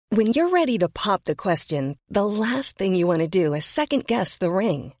When you're ready to pop the question, the last thing you want to do is second-guess the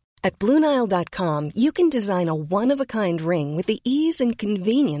ring. At BlueNile.com, you can design a one-of-a-kind ring with the ease and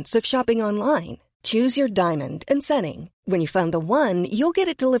convenience of shopping online. Choose your diamond and setting. When you find the one, you'll get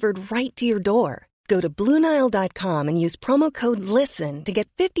it delivered right to your door. Go to BlueNile.com and use promo code LISTEN to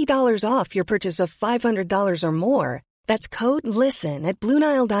get $50 off your purchase of $500 or more. That's code LISTEN at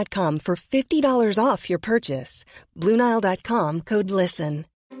BlueNile.com for $50 off your purchase. BlueNile.com, code LISTEN.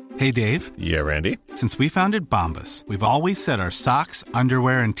 Hey, Dave. Yeah, Randy. Since we founded Bombas, we've always said our socks,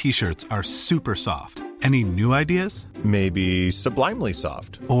 underwear, and T-shirts are super soft. Any new ideas? Maybe sublimely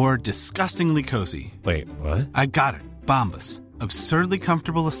soft. Or disgustingly cozy. Wait, what? I got it. Bombas. Absurdly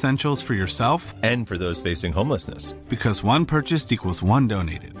comfortable essentials for yourself and for those facing homelessness. Because one purchased equals one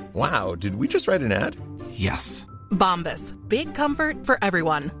donated. Wow, did we just write an ad? Yes. Bombas. Big comfort for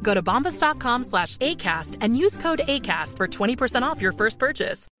everyone. Go to bombas.com/ACAST and use code ACAST for 20% off your first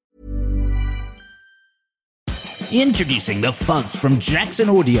purchase. Introducing the Fuzz from Jackson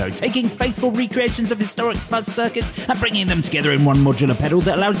Audio, taking faithful recreations of historic fuzz circuits and bringing them together in one modular pedal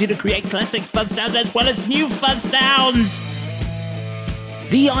that allows you to create classic fuzz sounds as well as new fuzz sounds.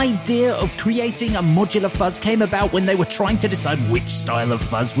 The idea of creating a modular fuzz came about when they were trying to decide which style of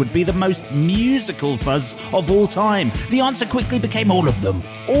fuzz would be the most musical fuzz of all time. The answer quickly became all of them.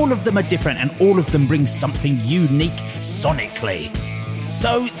 All of them are different and all of them bring something unique sonically.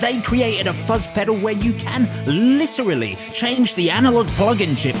 So they created a fuzz pedal where you can literally change the analog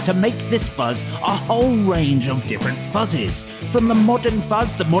plug-in chip to make this fuzz a whole range of different fuzzes. From the modern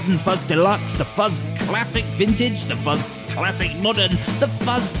fuzz deluxe, the fuzz classic vintage, the fuzz classic modern, the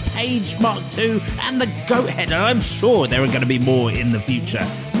fuzz page mark II, and the goat head. And I'm sure there are going to be more in the future.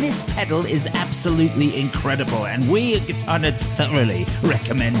 This pedal is absolutely incredible, and we at Guitar Nerds thoroughly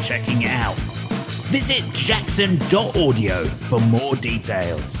recommend checking it out. Visit jackson.audio for more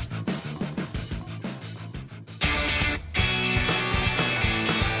details.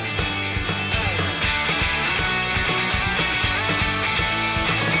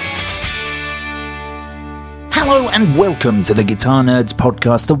 Hello and welcome to the Guitar Nerds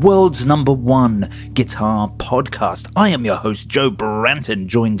podcast, the world's #1 guitar podcast. I am your host, Joe Branton,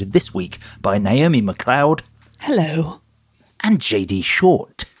 joined this week by Naomi McLeod. Hello. And JD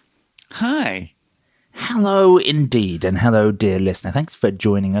Short. Hi. Hello indeed, and hello dear listener. Thanks for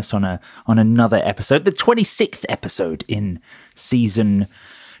joining us on another episode, the 26th episode in season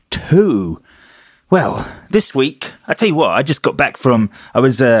 2. Well, this week, I tell you what, I just got back from I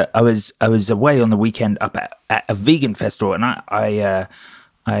was away on the weekend up at a vegan festival, and I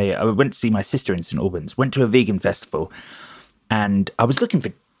went to see my sister in St Albans. Went to a vegan festival, and I was looking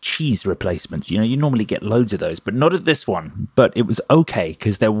for cheese replacements. You know, you normally get loads of those, but not at this one. But it was okay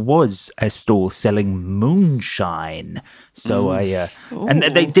because there was a stall selling moonshine. So and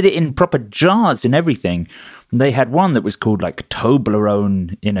they did it in proper jars and everything. And they had one that was called like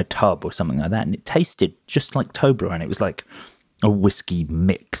Toblerone in a tub or something like that, and it tasted just like Toblerone. It was like a whiskey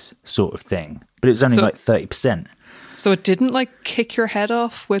mix sort of thing, but it was only like 30%. So it didn't like kick your head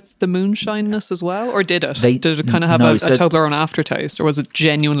off with the moonshineness as well, or did it? Did it kind of have a Toblerone aftertaste, or was it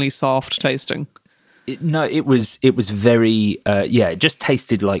genuinely soft tasting? It was very, it just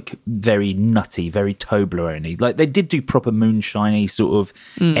tasted like very nutty, very Toblerone-y. Like they did do proper moonshiny sort of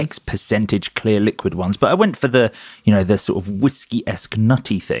X% clear liquid ones, but I went for the sort of whiskey-esque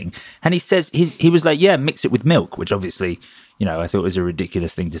nutty thing. And he says, he was like, yeah, mix it with milk, which obviously, I thought was a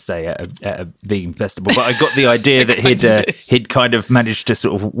ridiculous thing to say at a vegan festival, but I got the idea that he'd kind of managed to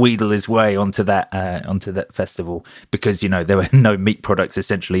sort of wheedle his way onto that festival because, there were no meat products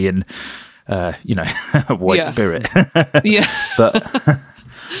essentially in, white spirit. Yeah. But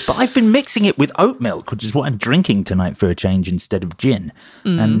I've been mixing it with oat milk, which is what I'm drinking tonight for a change instead of gin.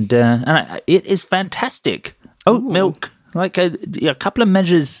 And it is fantastic. Oat milk, like a couple of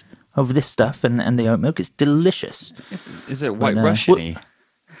measures of this stuff and the oat milk. It's delicious. Is it White Russian-y?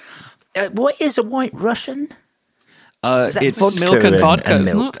 What is a White Russian? It's milk and vodka,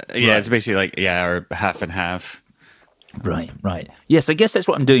 isn't it? Yeah, it's basically or half and half. Right. Yes, I guess that's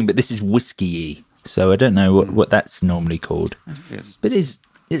what I'm doing, but this is whiskey-y, so I don't know what that's normally called. But it's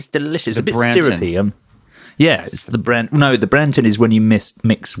delicious. A bit Branton. syrupy. Yeah, it's the Branton. No, the Branton is when you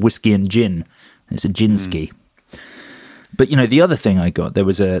mix whiskey and gin. It's a ginski. But, the other thing I got, there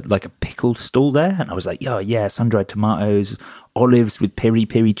was a pickle stall there, and I was like, yeah, sun-dried tomatoes, olives with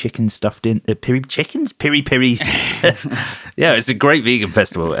peri-peri chicken stuffed in. Peri-peri. Yeah, it's a great vegan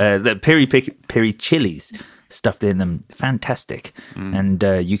festival. The peri-peri chilies stuffed in them. Fantastic. And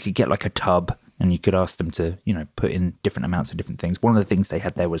you could get like a tub, and you could ask them to, put in different amounts of different things. One of the things they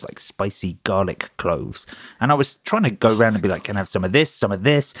had there was like spicy garlic cloves. And I was trying to go around and be like, can I have some of this, some of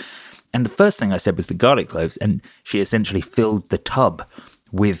this? And the first thing I said was the garlic cloves, and she essentially filled the tub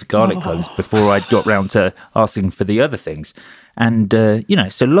with garlic cloves before I got round to asking for the other things. And,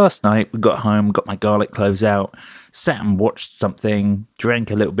 so last night we got home, got my garlic cloves out, sat and watched something,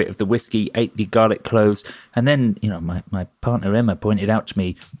 drank a little bit of the whiskey, ate the garlic cloves. And then, my partner Emma pointed out to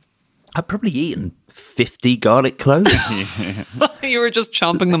me, I've probably eaten 50 garlic cloves. You were just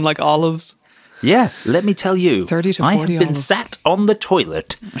chomping them like olives. Yeah, let me tell you, 30 to 40 I have been olives. sat on the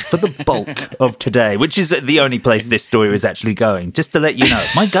toilet for the bulk of today, which is the only place this story is actually going, just to let you know.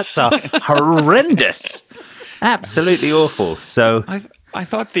 My guts are horrendous. Absolutely awful. So I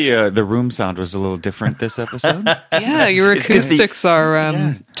thought the room sound was a little different this episode. Yeah, your acoustics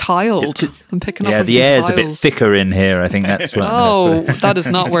are tiled. I'm picking up on the some air's tiles. a bit thicker in here. I think that's what. Oh, that is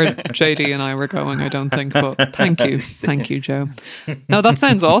not where JD and I were going, I don't think. But thank you, Joe. No, that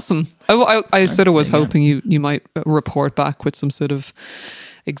sounds awesome. I sort of was hoping you might report back with some sort of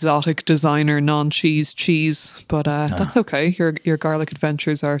exotic designer non-cheese cheese, but that's okay. Your garlic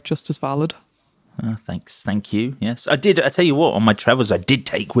adventures are just as valid. Thanks. Thank you. Yes. I tell you what, on my travels, I did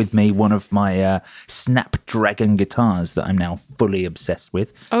take with me one of my Snapdragon guitars that I'm now fully obsessed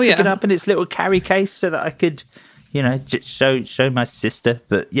with. Oh, yeah. Took it up in its little carry case so that I could, just show my sister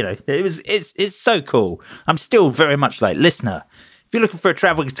that, it's so cool. I'm still very much like, listener, if you're looking for a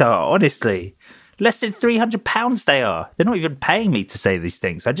travel guitar, honestly, less than £300 they are. They're not even paying me to say these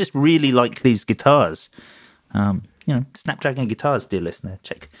things. I just really like these guitars. Snapdragon guitars, dear listener.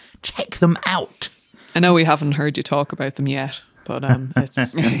 Check them out. I know we haven't heard you talk about them yet, but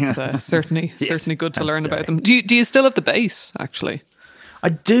it's certainly good to learn about them. Do you still have the bass, actually? I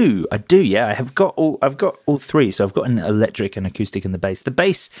do. Yeah, I've got all three. So I've got an electric, an acoustic, and the bass. The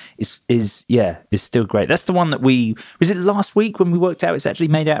bass is still great. That's the one that was it last week when we worked out it's actually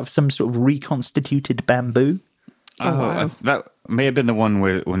made out of some sort of reconstituted bamboo. Oh, wow. That may have been the one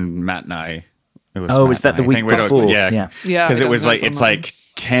when Matt and I. Was that the week before? Yeah. Because it was like, it's like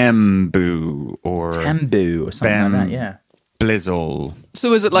Tambu or something like that, yeah. Blizzle.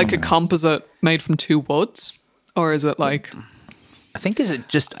 So is it like a composite made from two woods? Or is it like... I think is it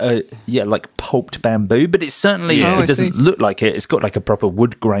just like pulped bamboo, but it's certainly it doesn't look like it. It's got like a proper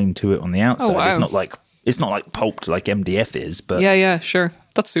wood grain to it on the outside. Oh, wow. It's not like pulped like MDF is, but yeah, sure.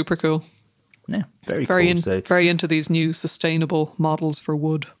 That's super cool. Yeah, very cool. Very into these new sustainable models for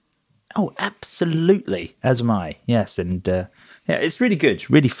wood. Oh, absolutely. As am I. Yes, and it's really good,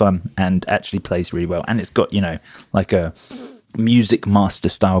 really fun, and actually plays really well. And it's got like a Music Master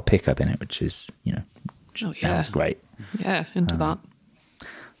style pickup in it, which is sounds great. Yeah, into that.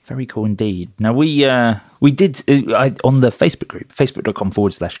 Very cool indeed. Now we did on the Facebook group,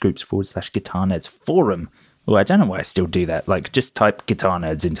 facebook.com/groups/Guitar Nerds forum. Well, I don't know why I still do that. Like, just type Guitar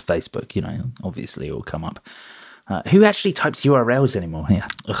Nerds into Facebook. Obviously it will come up. Who actually types URLs anymore? Yeah.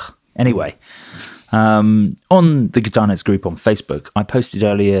 Ugh. Anyway, on the Guitar Nerds group on Facebook, I posted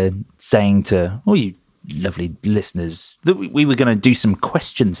earlier saying to all you lovely listeners that we were going to do some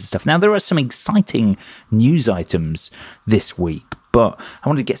questions and stuff. Now, there are some exciting news items this week, but I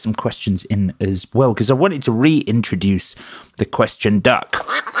wanted to get some questions in as well because I wanted to reintroduce the question duck.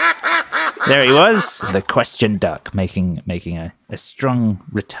 There he was, the question duck, making a strong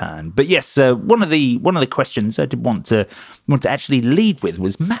return. But yes, one of the questions I did want to actually lead with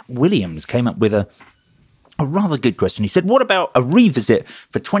was Matt Williams came up with a rather good question. He said, "What about a revisit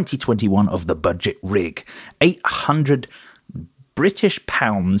for 2021 of the budget rig? £800 British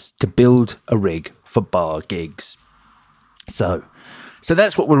to build a rig for bar gigs." So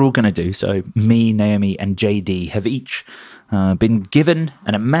that's what we're all going to do. So me, Naomi, and JD have each been given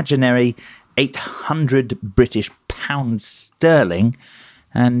an imaginary £800 British sterling,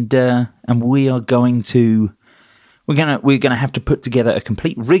 and we are going to we're gonna have to put together a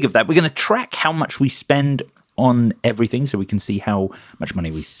complete rig of that. We're going to track how much we spend on everything, so we can see how much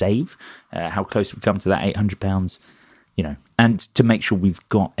money we save, how close we come to that £800. And to make sure we've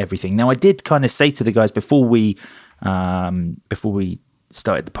got everything. Now, I did kind of say to the guys before we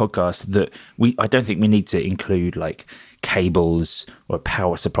started the podcast that I don't think we need to include like cables or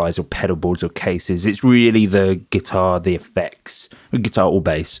power supplies or pedal boards or cases. It's really the guitar, the effects, guitar or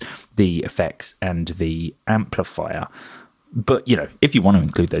bass, the effects and the amplifier. But if you want to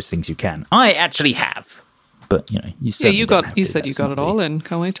include those things, you can. I actually have. But you said you got it all in.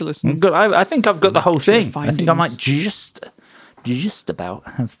 Can't wait to listen. I think I've got the whole thing. I think I might just about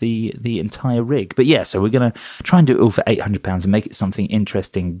have the entire rig. But yeah, so we're gonna try and do it all for £800 and make it something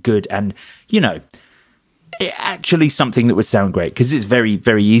interesting, good, and actually something that would sound great, because it's very,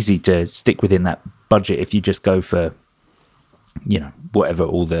 very easy to stick within that budget if you just go for, whatever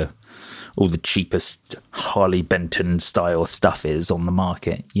all the cheapest Harley Benton style stuff is on the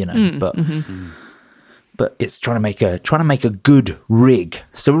market, but it's trying to make a good rig.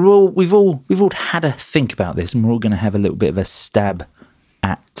 So we've all had a think about this, and we're all going to have a little bit of a stab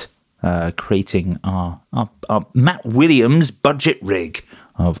at creating our Matt Williams budget rig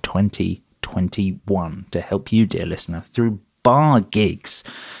of 2021 to help you, dear listener, through bar gigs.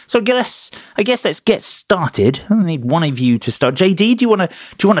 So I guess let's get started. I need one of you to start. JD, do you want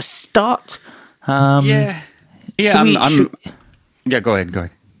to start? Yeah. Yeah, go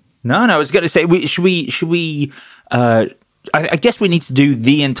ahead. No, I was going to say, should we? I guess we need to do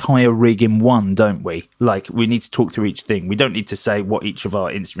the entire rig in one, don't we? Like, we need to talk through each thing. We don't need to say what each of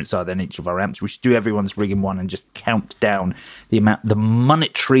our instruments are, then each of our amps. We should do everyone's rig in one and just count down the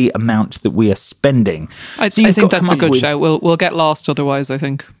monetary amount that we are spending. I think that's a good shout. We'll get lost otherwise, I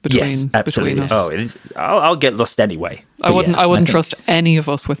think, between us. Oh, it is. I'll get lost anyway. I wouldn't trust any of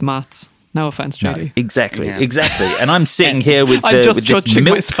us with maths. No offense, JD. No, exactly. And I'm sitting here with I'm just judging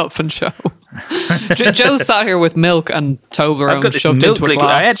milk. myself and Joe. Joe sat here with milk and Toblerone shoved into a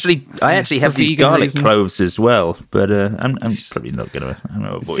glass. I actually have these garlic cloves as well, but I'm probably not going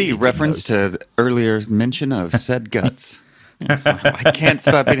to. See, reference to earlier mention of said guts. I can't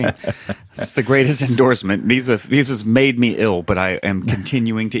stop eating. It's the greatest endorsement. These have made me ill, but I am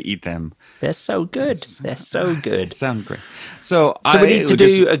continuing to eat them. They're so good. They sound great. So we need to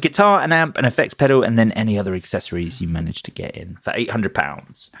do a guitar, an amp, an effects pedal, and then any other accessories you manage to get in for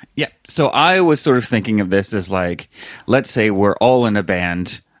 £800. Yeah. So I was sort of thinking of this as like, let's say we're all in a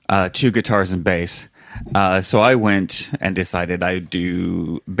band, 2 guitars and bass. So I went and decided I'd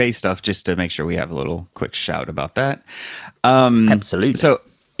do bass stuff just to make sure we have a little quick shout about that. Absolutely. So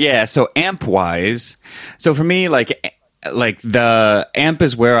amp wise, so for me, like the amp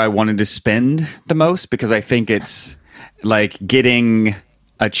is where I wanted to spend the most, because I think it's like getting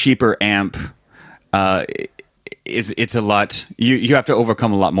a cheaper amp it's a lot. You have to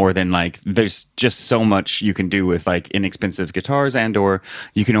overcome a lot more than like there's just so much you can do with like inexpensive guitars, and or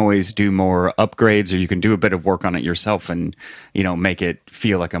you can always do more upgrades, or you can do a bit of work on it yourself and make it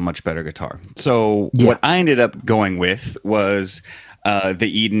feel like a much better guitar. So what I ended up going with was the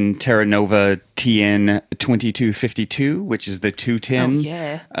Eden Terra Nova TN 2252, which is the 210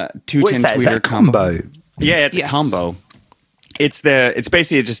 210 tweeter combo. Yeah, it's a combo. It's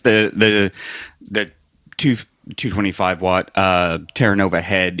basically just the 225 watt Terra Nova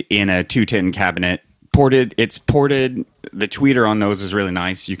head in a 210 cabinet. It's ported. The tweeter on those is really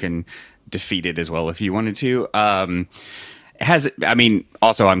nice. You can defeat it as well if you wanted to.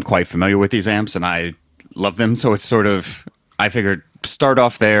 Also I'm quite familiar with these amps and I love them. So it's sort of, I figured start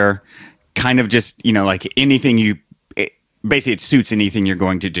off there, kind of just, like anything basically it suits anything you're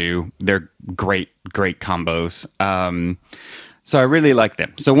going to do. They're great combos. So I really like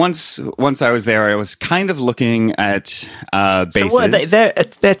them. So once I was there, I was kind of looking at basses. So what,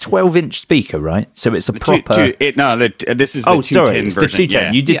 they're 12-inch speaker, right? So it's a proper. This is the 210 it's version. The 210.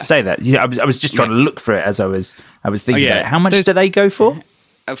 Yeah. You did say that. Yeah, I was just trying to look for it as I was thinking about it. How much do they go for?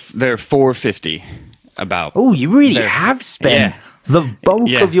 They're $450. About. Oh, you really have spent the bulk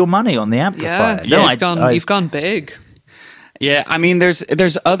of your money on the amplifier. You've gone big. Yeah, I mean,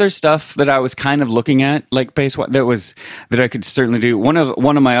 there's other stuff that I was kind of looking at, like bass that I could certainly do. One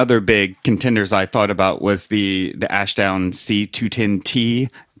of my other big contenders I thought about was the Ashdown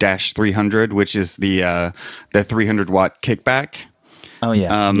C210T-300, which is the 300 watt kickback. Oh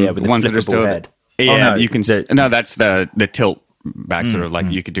yeah, with the ones that are still head. Yeah, you can. That's the tilt back, sort of like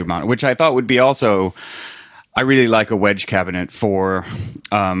you could do mount, which I thought would be also. I really like a wedge cabinet for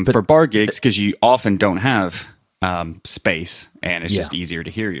bar gigs because you often don't have space, and it's just easier to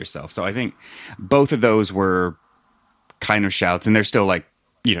hear yourself. So I think both of those were kind of shouts, and they're still like,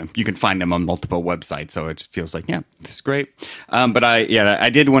 you can find them on multiple websites. So it feels like, this is great. But I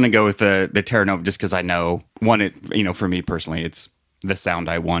did want to go with the Terra Nova just because I know for me personally, it's the sound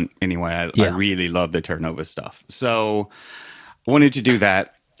I want anyway. I really love the Terra Nova stuff. So I wanted to do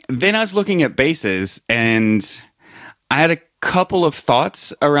that. Then I was looking at basses, and I had a couple of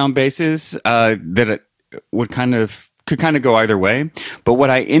thoughts around basses that could kind of go either way. But what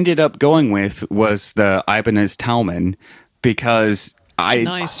I ended up going with was the Ibanez Talman, because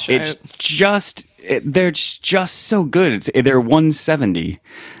they're just so good. They're 170,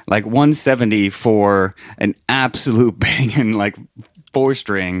 like 170 for an absolute banging like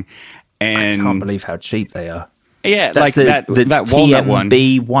 4-string. And I can't believe how cheap they are. Yeah, that's that walnut one.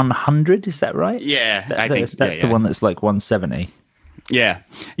 The TMB 100, is that right? Yeah, I think that's the one that's like 170. Yeah,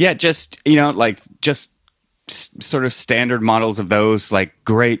 just just sort of standard models of those, like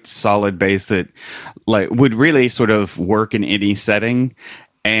great solid bass that like would really sort of work in any setting.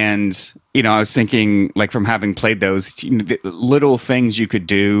 And, you know, I was thinking, like, from having played those, you know, the little things you could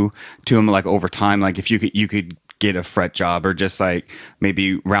do to them, like, over time, like, if you could get a fret job, or just, like,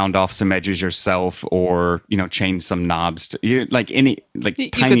 maybe round off some edges yourself, or, you know, change some knobs to, like, any, like, you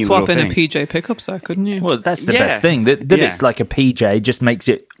tiny could swap little in things. a PJ pickup set, couldn't you? Well, that's the Yeah. best thing. That Yeah. it's like a PJ just makes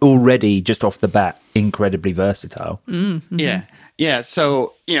it already, just off the bat, incredibly versatile. Yeah. Yeah.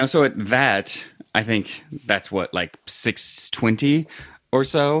 So, you know, so at that, I think that's what, like, 620 or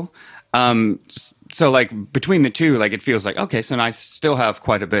so. So like between the two, like it feels like, okay, so I still have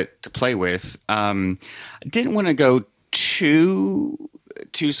quite a bit to play with. I didn't want to go too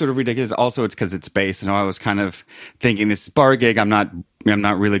sort of ridiculous. Also, it's because it's bass, and I was kind of thinking this bar gig, I'm not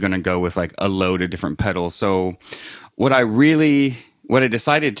really going to go with like a load of different pedals. So what I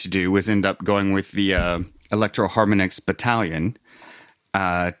decided to do was end up going with the Electro Harmonix Battalion,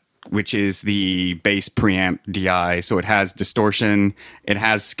 which is the bass preamp DI. So it has distortion, it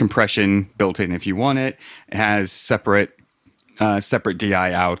has compression built in if you want it. It has separate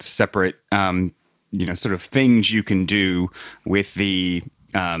DI out, separate, you know, sort of things you can do with the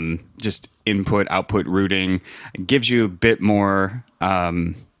just input output routing. It gives you a bit more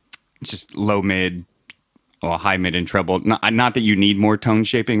just low mid, or high mid and treble. Not that you need more tone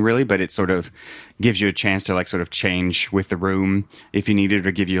shaping really, but it sort of gives you a chance to like sort of change with the room if you needed,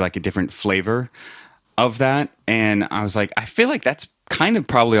 or give you like a different flavor of that. And I was like, I feel like that's kind of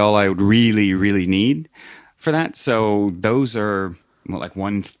probably all I would really, really need for that. So those are like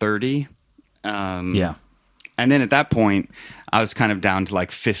 130. Yeah. And then at that point, I was kind of down to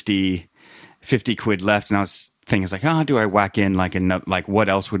like 50 quid left, and I was thinking, it's like, oh, do I whack in like another, like what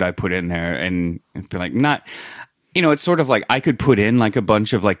else would I put in there? And be like, not, you know, it's sort of like I could put in like a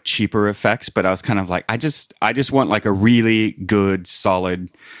bunch of like cheaper effects, but I was kind of like, I just want like a really good, solid,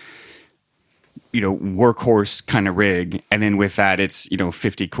 you know, workhorse kind of rig. And then with that, it's, you know,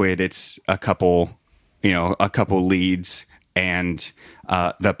 50 quid. It's a couple leads and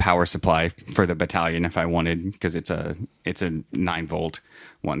the power supply for the Battalion if I wanted, because it's a 9-volt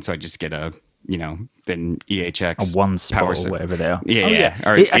one. So I just get a, you know, then EHX A one spot power or whatever they are. Yeah, Oh, yeah.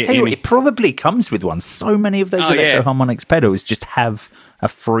 Or I tell you what, it probably comes with one. So many of those Oh, yeah. Electro Harmonix pedals just have a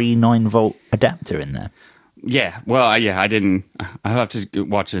free 9-volt adapter in there. Yeah, well, yeah, I didn't. I'll have to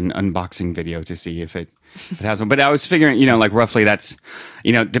watch an unboxing video to see if it has one. But I was figuring, you know, like roughly that's,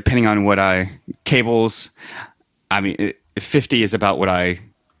 you know, depending on what cables. I mean, 50 is about what I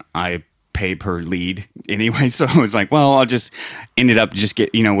pay per lead anyway. So I was like, well, I'll just ended up just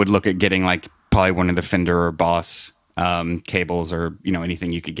would look at getting like probably one of the Fender or Boss cables, or, you know,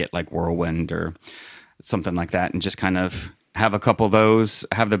 anything you could get like Whirlwind or something like that, and just kind of have a couple of those,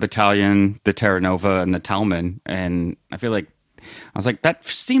 have the Battalion, the Terra Nova, and the Talman. And I feel like, I was like, that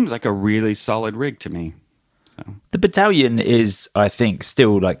seems like a really solid rig to me. So The Battalion is, I think,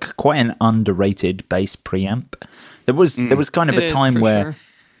 still like quite an underrated bass preamp. There was kind of It a is, time for where sure.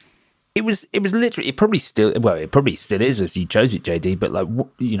 it was literally, it probably still is as you chose it, JD, but like,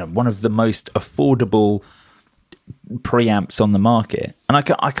 you know, one of the most affordable preamps on the market. And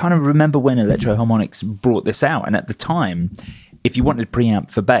I kind of remember when Electro Harmonix brought this out, and at the time, if you wanted a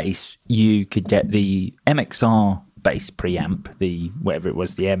preamp for bass, you could get the MXR bass preamp, the whatever it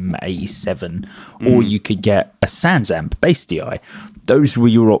was, the M87, or you could get a SansAmp bass DI. Those were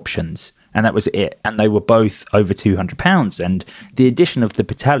your options, and that was it. And they were both over £200. And the addition of the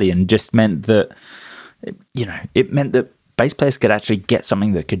Battalion just meant that, you know, it meant that bass players could actually get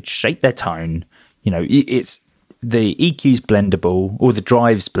something that could shape their tone. You know, it's the EQ's blendable, or the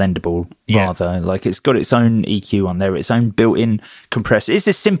drive's blendable, rather. Like, it's got its own EQ on there, its own built-in compressor. It's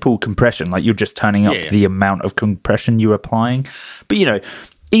a simple compression, like you're just turning up the amount of compression you're applying. But, you know,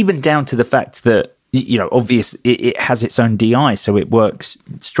 even down to the fact that, you know, obvious, it has its own DI, so it works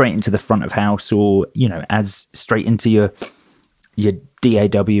straight into the front of house, or, you know, as straight into your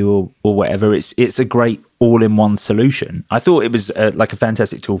DAW or whatever. It's a great all-in-one solution. I thought it was like a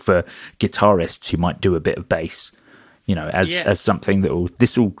fantastic tool for guitarists who might do a bit of bass, you know, as something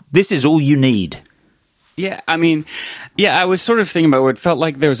that this is all you need. Yeah, I mean, I was sort of thinking about it. It felt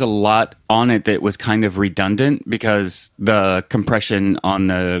like there was a lot on it that was kind of redundant, because the compression on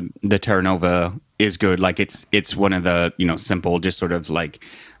the Terra Nova is good. Like, it's one of the, you know, simple, just sort of like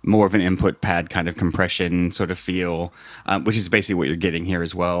more of an input pad kind of compression sort of feel, which is basically what you're getting here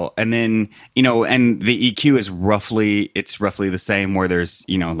as well. And then, you know, and the EQ is roughly the same, where there's,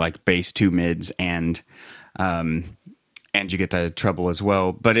 you know, like bass, 2 mids, and you get the treble as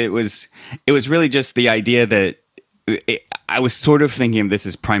well. But it was really just the idea that I was sort of thinking this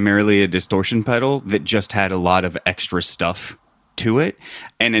is primarily a distortion pedal that just had a lot of extra stuff to it,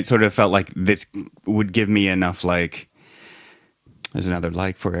 and it sort of felt like this would give me enough, like, there's another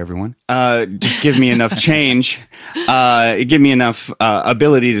like for everyone, just give me enough change, give me enough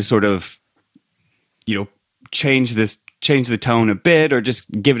ability to sort of, change the tone a bit, or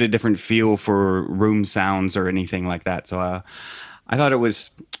just give it a different feel for room sounds or anything like that. So I thought it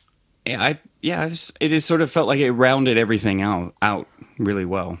was, it just sort of felt like it rounded everything out really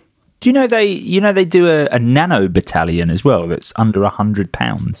well. Do you know they do a nano battalion as well that's under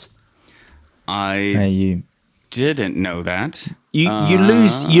 £100? I didn't know that. You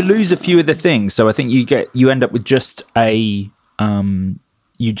lose a few of the things, so I think you end up with just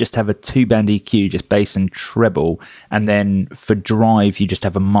you just have a 2-band EQ, just bass and treble, and then for drive you just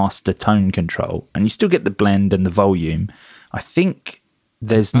have a master tone control, and you still get the blend and the volume. I think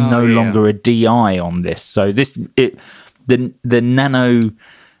there's no longer a DI on this, so the nano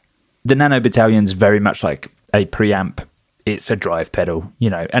battalion's very much like a preamp. It's a drive pedal,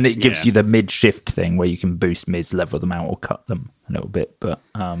 and it gives you the mid shift thing where you can boost mids, level them out, or cut them a little bit. But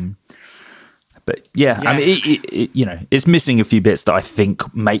yeah, I mean, it's missing a few bits that I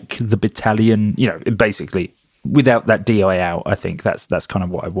think make the battalion, basically without that DI out. I think that's kind of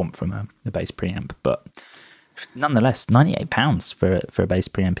what I want from a bass preamp. But nonetheless, £98 for a bass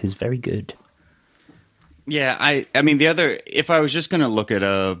preamp is very good. Yeah, I mean, if I was just going to look at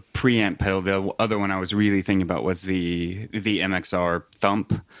a preamp pedal, the other one I was really thinking about was the MXR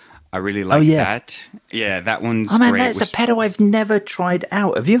Thump. I really like that. Yeah, that one's great. Oh man, that's a pedal I've never tried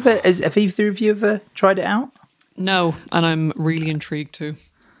out. Have either of you ever tried it out? No, and I'm really intrigued too.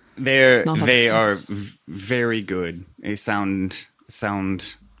 They are very good. They sound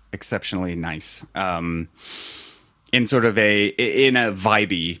exceptionally nice. In sort of in a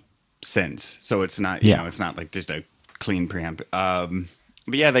vibey sense. So it's not, it's not like just a clean preamp.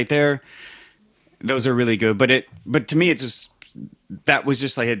 But yeah, like those are really good. But to me, it's just, that was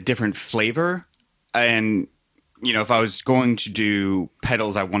just like a different flavor. And, if I was going to do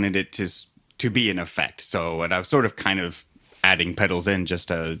pedals, I wanted it to be an effect. So, and I was sort of kind of adding pedals in just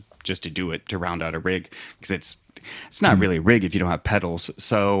to do it, to round out a rig, because it's not really a rig if you don't have pedals.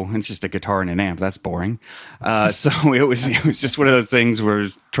 So it's just a guitar and an amp. That's boring. So it was just one of those things where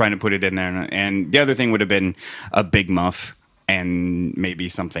trying to put it in there. And the other thing would have been a big muff and maybe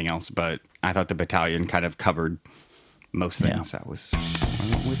something else. But I thought the battalion kind of covered most things. I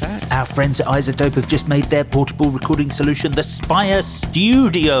went with that. Our friends at iZotope have just made their portable recording solution, the Spire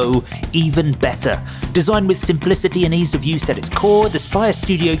Studio, even better. Designed with simplicity and ease of use at its core, the Spire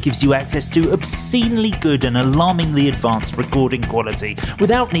Studio gives you access to obscenely good and alarmingly advanced recording quality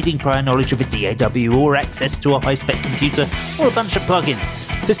without needing prior knowledge of a DAW or access to a high-spec computer or a bunch of plugins.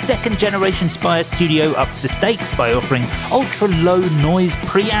 The second generation Spire Studio ups the stakes by offering ultra-low noise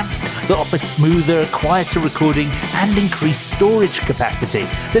preamps that offer smoother, quieter recording and increased storage capacity.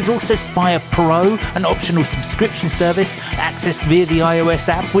 There's also Spire Pro, an optional subscription service accessed via the iOS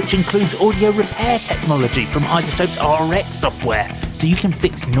app, which includes audio repair technology from iZotope's RX software, so you can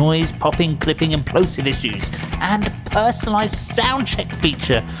fix noise, popping, clipping, and plosive issues, and a personalized sound check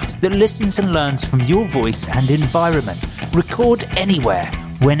feature that listens and learns from your voice and environment. Record anywhere,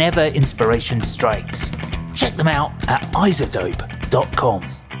 whenever inspiration strikes. Check them out at iZotope.com.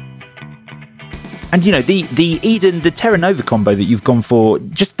 And the Eden, the Terra Nova combo that you've gone for,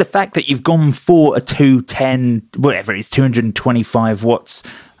 just the fact that you've gone for a 210, whatever it is, 225 watts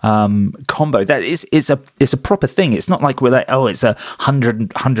combo, that it's a proper thing. It's not like we're like, it's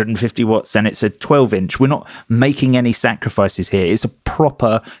 150 watts and it's a 12-inch. We're not making any sacrifices here. It's a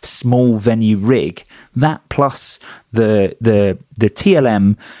proper small venue rig. That plus the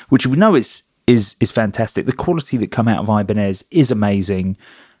TLM, which we know is fantastic. The quality that come out of Ibanez is amazing.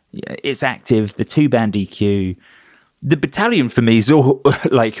 It's active, the 2-band EQ. The battalion for me is all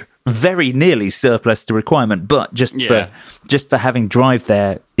like very nearly surplus to requirement, but just for having drive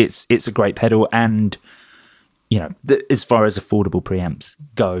there, it's a great pedal. And as far as affordable preamps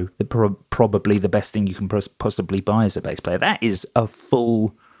go, probably the best thing you can possibly buy as a bass player. That is a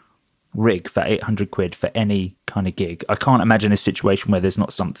full rig for 800 quid for any kind of gig. I can't imagine a situation where there's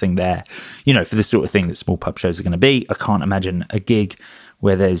not something there, for the sort of thing that small pub shows are going to be. I can't imagine a gig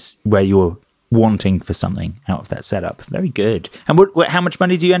where you're wanting for something out of that setup. Very good. And how much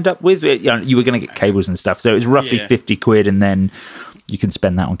money do you end up with? You were going to get cables and stuff, so it was roughly 50 quid, and then you can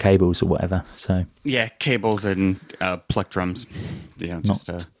spend that on cables or whatever. So yeah, cables and pluck drums.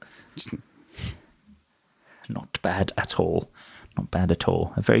 Not bad at all. Not bad at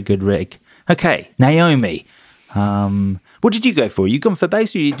all. A very good rig. Okay, Naomi. What did you go for? You gone for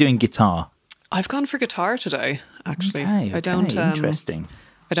bass or are you doing guitar? I've gone for guitar today. actually. Okay, I don't. Interesting.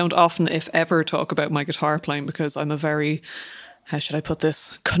 I don't often, if ever, talk about my guitar playing because I'm a very, how should I put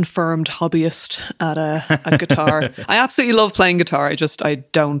this, confirmed hobbyist at a guitar. I absolutely love playing guitar. I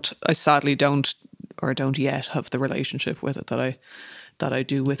sadly don't yet have the relationship with it that I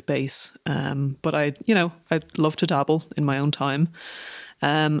do with bass. But I'd love to dabble in my own time.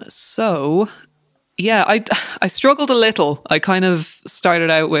 So yeah, I struggled a little. I kind of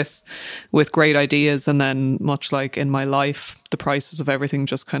started out with great ideas, and then, much like in my life, the prices of everything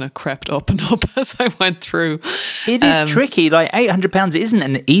just kind of crept up and up as I went through. It is tricky. Like £800 isn't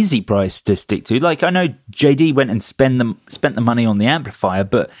an easy price to stick to. Like, I know JD went and spent the money on the amplifier,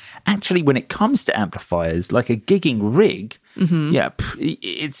 but actually, when it comes to amplifiers, like a gigging rig,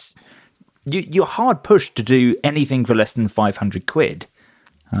 it's you're hard pushed to do anything for less than 500 quid.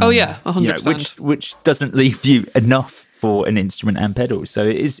 Oh yeah, 100%. Which doesn't leave you enough for an instrument and pedals. So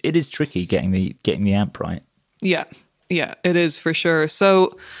it is tricky getting the amp right. Yeah, it is for sure.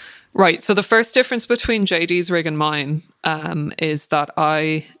 So right, so the first difference between JD's rig and mine is that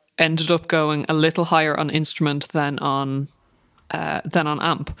I ended up going a little higher on instrument than on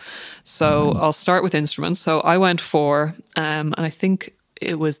amp. So I'll start with instruments. So I went for, and I think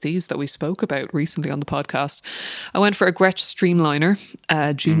it was these that we spoke about recently on the podcast. I went for a Gretsch Streamliner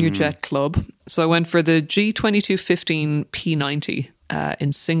Junior Jet Club. So I went for the G2215 P90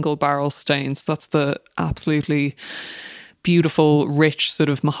 in single barrel stains. That's the absolutely beautiful, rich sort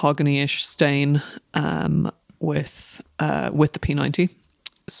of mahogany-ish stain with the P90.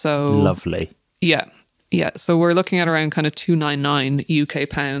 So lovely. Yeah. So we're looking at around kind of £299 UK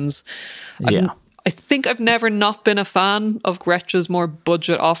pounds. I think I've never not been a fan of Gretsch's more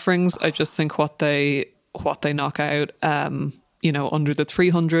budget offerings. I just think what they knock out, under the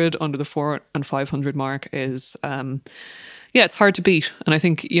 300, under the 400 and 500 mark is, it's hard to beat. And I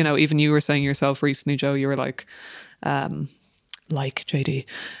think, even you were saying yourself recently, Joe, you were like JD.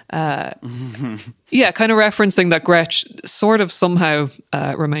 Kind of referencing that Gretsch sort of somehow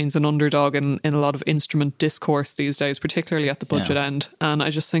remains an underdog in a lot of instrument discourse these days, particularly at the budget end. And I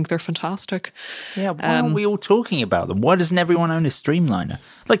just think they're fantastic. Yeah, why aren't we all talking about them? Why doesn't everyone own a Streamliner?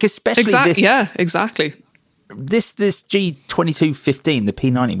 Like, especially this... Yeah, exactly. This G2215, the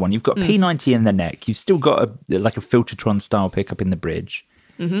P90 one, you've got P90 in the neck. You've still got a Filtertron style pickup in the bridge.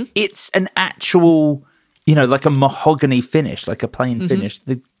 Mm-hmm. It's an actual... like a mahogany finish, like a plain finish.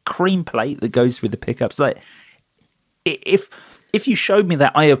 The cream plate that goes with the pickups. Like, if you showed me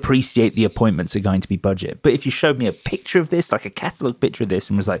that, I appreciate the appointments are going to be budget. But if you showed me a picture of this, like a catalogue picture of this,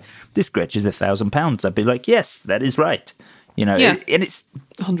 and was like, this Gretsch is £1,000, I'd be like, yes, that is right. And it's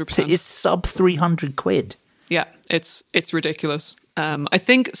 100%. It's sub 300 quid. Yeah, it's ridiculous. I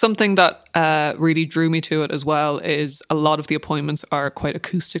think something that really drew me to it as well is a lot of the appointments are quite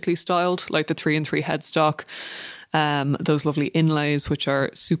acoustically styled, like the 3-in-3 headstock, those lovely inlays, which are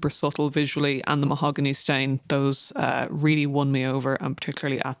super subtle visually, and the mahogany stain. Those really won me over, and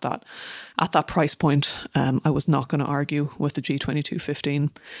particularly at that price point, I was not going to argue with the G2215.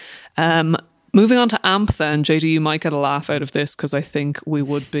 Moving on to amp then, JD, you might get a laugh out of this because I think we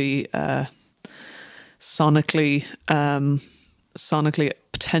would be sonically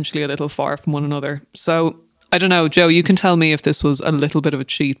potentially a little far from one another. So I don't know, Joe, you can tell me if this was a little bit of a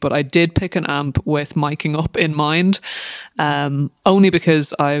cheat, but I did pick an amp with miking up in mind, only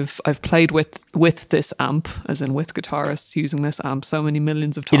because I've played with this amp, as in with guitarists using this amp so many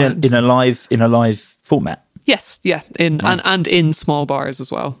millions of times in a live format. Yes, yeah, and in small bars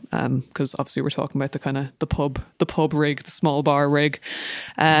as well, because obviously we're talking about the kind of the pub rig, the small bar rig.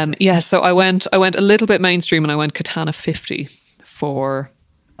 So I went a little bit mainstream, and I went Katana 50 for.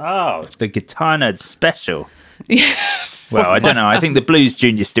 Oh, the Katana special. Yeah. Well, I don't know. I think the Blues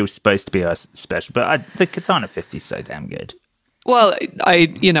Junior is still supposed to be a special, but the Katana 50 is so damn good. Well,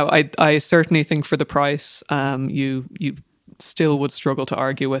 I certainly think for the price, you still would struggle to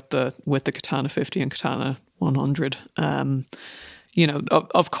argue with the Katana 50 and Katana 100.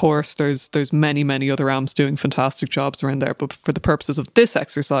 Of course, there's many other amps doing fantastic jobs around there, but for the purposes of this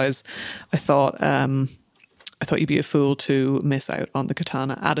exercise, I thought you'd be a fool to miss out on the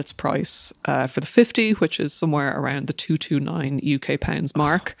Katana at its price for the 50, which is somewhere around the 229 UK pounds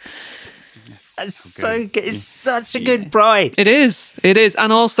mark. That's so good. It's such a good price. It is,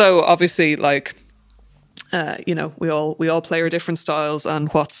 and also obviously like. We all play our different styles, and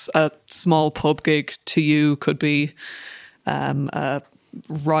what's a small pub gig to you could be a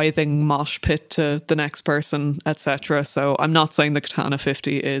writhing mosh pit to the next person, etc. So I'm not saying the Katana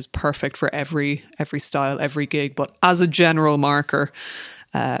 50 is perfect for every style, every gig, but as a general marker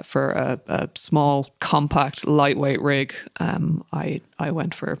for a small, compact, lightweight rig, I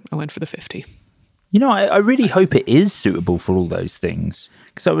went for the 50. You know, I really hope it is suitable for all those things.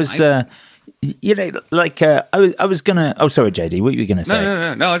 Because I was, I was gonna. Oh, sorry, JD, what were you gonna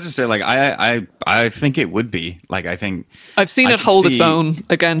say? No. I was just say like I think it would be like I think I've seen it hold its own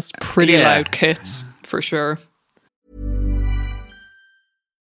against pretty loud kits for sure.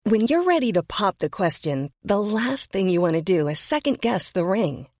 When you're ready to pop the question, the last thing you want to do is second guess the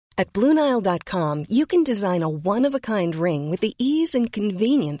ring. At BlueNile.com, you can design a one-of-a-kind ring with the ease and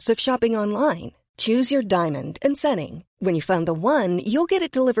convenience of shopping online. Choose your diamond and setting. When you find the one, you'll get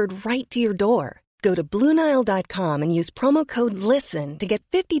it delivered right to your door. Go to BlueNile.com and use promo code LISTEN to get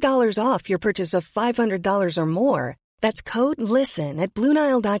 $50 off your purchase of $500 or more. That's code LISTEN at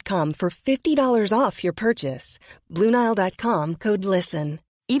BlueNile.com for $50 off your purchase. BlueNile.com, code LISTEN.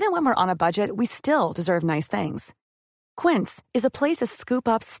 Even when we're on a budget, we still deserve nice things. Quince is a place to scoop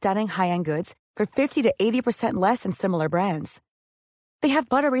up stunning high-end goods for 50 to 80% less than similar brands. They have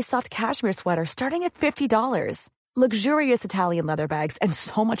buttery soft cashmere sweaters starting at $50, luxurious Italian leather bags, and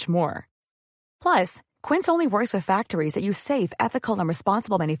so much more. Plus, Quince only works with factories that use safe, ethical, and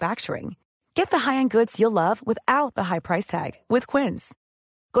responsible manufacturing. Get the high-end goods you'll love without the high price tag with Quince.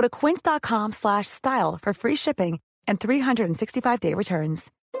 Go to quince.com/style for free shipping and 365-day returns.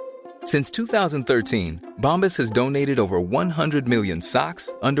 Since 2013, Bombas has donated over 100 million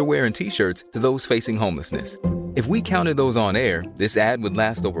socks, underwear, and T-shirts to those facing homelessness. If we counted those on air, this ad would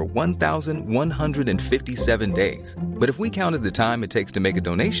last over 1,157 days. But if we counted the time it takes to make a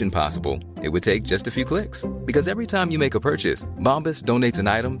donation possible, it would take just a few clicks. Because every time you make a purchase, Bombas donates an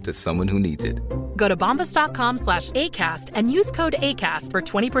item to someone who needs it. Go to bombas.com/ACAST and use code ACAST for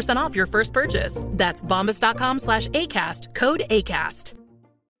 20% off your first purchase. That's bombas.com/ACAST, code ACAST.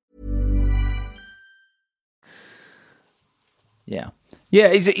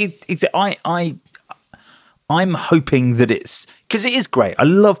 I'm hoping that it's because it is great. I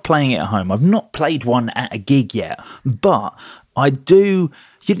love playing it at home. I've not played one at a gig yet, but I do.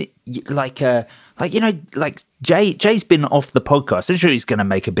 Jay's been off the podcast. I'm sure he's going to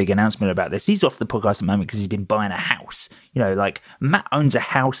make a big announcement about this. He's off the podcast at the moment because he's been buying a house. You know, like Matt owns a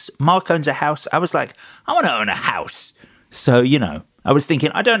house, Mark owns a house. I was like, I want to own a house. So, you know, I was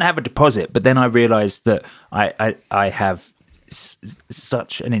thinking I don't have a deposit, but then I realized that I have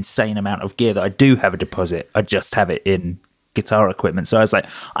such an insane amount of gear that I do have a deposit. I just have it in guitar equipment. So I was like,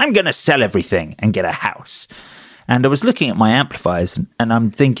 I'm going to sell everything and get a house. And I was looking at my amplifiers and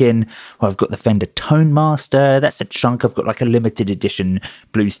I'm thinking, well, I've got the Fender Tone Master. That's a chunk. I've got like a limited edition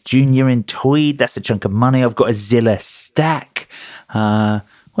Blues Junior in Tweed. That's a chunk of money. I've got a Zilla Stack. What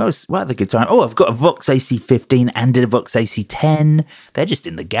are the guitar? Oh, I've got a Vox AC15 and a Vox AC10. They're just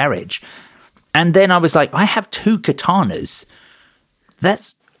in the garage. And then I was like, I have two Katanas.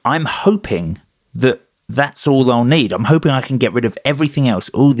 I'm hoping that's all I'll need. I'm hoping I can get rid of everything else,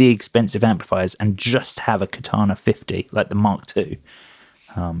 all the expensive amplifiers, and just have a Katana 50, like the Mark II.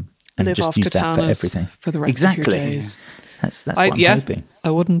 And live just off use that for katanas everything. for the rest of your days. That's what I'm hoping. I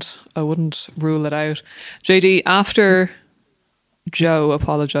wouldn't rule it out. JD, after Joe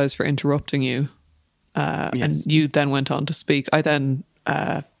apologized for interrupting you, and you then went on to speak, I then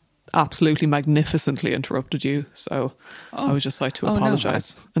absolutely magnificently interrupted you. So I would just like to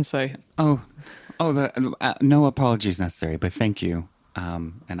apologize and say, no apologies necessary, but thank you,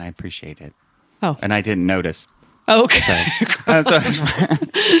 and I appreciate it. Oh, and I didn't notice. Oh, okay.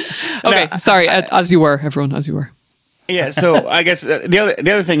 Okay, sorry. As you were, everyone, as you were. Yeah, so I guess the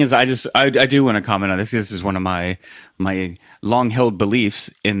other thing is I do want to comment on this. This is one of my long-held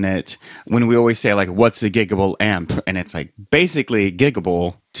beliefs in that when we always say like, what's a giggable amp? And it's like, basically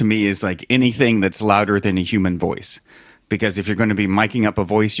giggable to me is like anything that's louder than a human voice. Because if you're going to be miking up a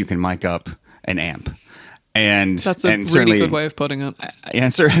voice, you can mic up an amp. And that's a really good way of putting it.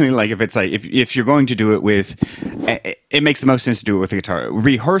 And certainly, like if it's like if you're going to do it with, it makes the most sense to do it with a guitar.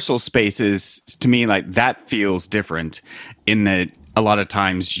 Rehearsal spaces to me like that feels different in that a lot of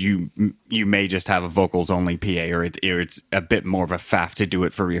times you may just have a vocals only PA or it's a bit more of a faff to do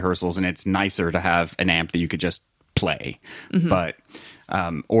it for rehearsals, and it's nicer to have an amp that you could just play. Mm-hmm. But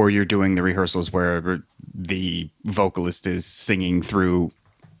or you're doing the rehearsals where the vocalist is singing through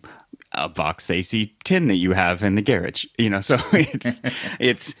a Vox AC10 that you have in the garage, you know, so it's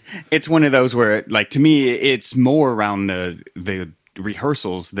one of those where, like, to me, it's more around the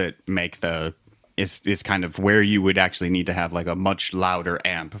rehearsals that make is kind of where you would actually need to have like a much louder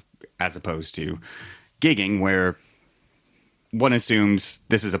amp as opposed to gigging, where one assumes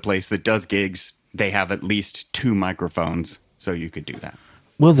this is a place that does gigs. They have at least two microphones, so you could do that.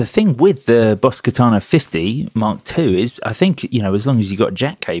 Well, the thing with the Boss Katana 50 Mark II is, I think, you know, as long as you got a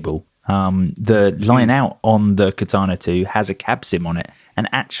jack cable, The line out on the Katana 2 has a cab sim on it and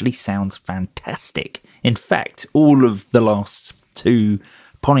actually sounds fantastic. In fact, all of the last 2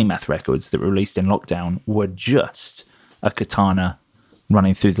 Polymath records that were released in lockdown were just a Katana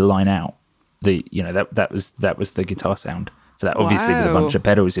running through the line out. That was the guitar sound for that, obviously with a bunch of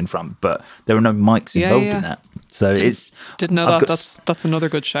pedals in front, but there were no mics involved in that. So didn't know that. That's another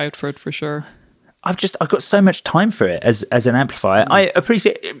good shout for it for sure. I've got so much time for it as an amplifier. I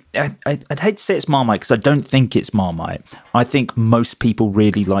appreciate it. I'd hate to say it's Marmite because I don't think it's Marmite. I think most people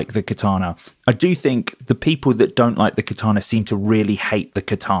really like the Katana. I do think the people that don't like the Katana seem to really hate the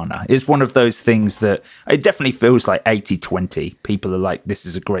Katana. It's one of those things that it definitely feels like 80-20. People are like, this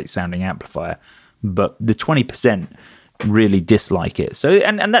is a great sounding amplifier. But the 20% really dislike it. So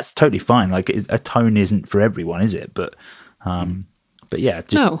and that's totally fine. Like a tone isn't for everyone, is it? But yeah,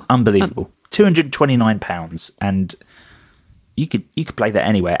 just unbelievable. £229, and you could play that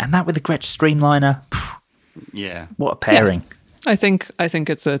anywhere, and that with the Gretsch Streamliner. Yeah, what a pairing! Yeah. I think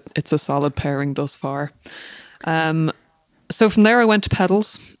it's a solid pairing thus far. So from there, I went to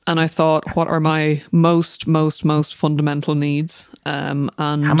pedals, and I thought, what are my most fundamental needs? And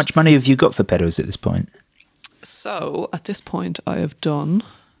how much money have you got for pedals at this point? So at this point, I have done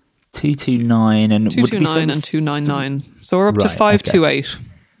 229 and 229 and 299. So we're up to 528.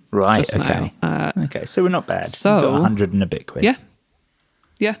 Right, okay. Okay, so we're not bad. So, we've got 100 and a bit quid.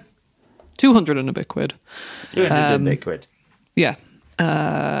 Yeah. 200 and a bit quid. 200 and a bit quid. Yeah.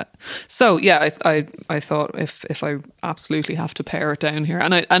 So yeah, I thought if I absolutely have to pare it down here,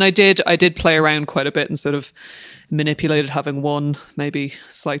 and I did play around quite a bit and sort of manipulated having one maybe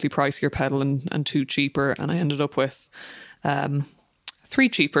slightly pricier pedal and 2 cheaper, and I ended up with 3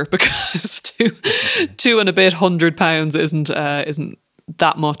 cheaper because two and a bit £100 isn't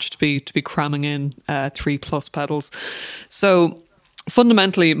that much to be cramming in 3+ pedals. So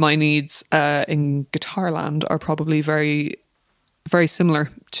fundamentally, my needs in Guitarland are probably very, very similar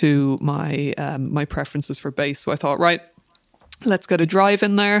to my my preferences for bass. So I thought, right, let's get a drive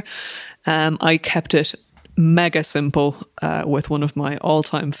in there. I kept it mega simple with one of my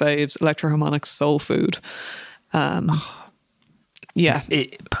all-time faves, Electro-Harmonix Soul Food. Yeah,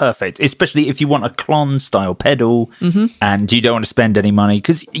 perfect. Especially if you want a Klon style pedal and you don't want to spend any money.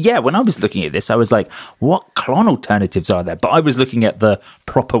 Because when I was looking at this, I was like, what Klon alternatives are there? But I was looking at the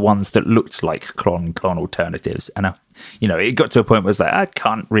proper ones that looked like Klon alternatives, and it got to a point where I was like, I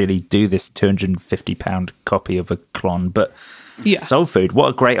can't really do this £250 copy of a Klon. But Soul Food, what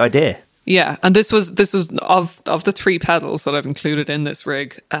a great idea. Yeah, and this was of the 3 pedals that I've included in this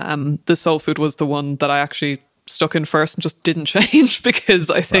rig. The Soul Food was the one that I actually stuck in first and just didn't change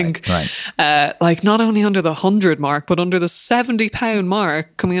because I think like not only under the 100 mark but under the £70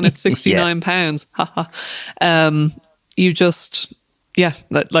 mark, coming in at £69, you just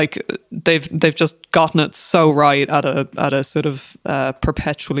like they've just gotten it so right at a sort of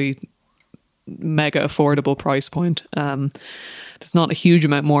perpetually mega affordable price point. There's not a huge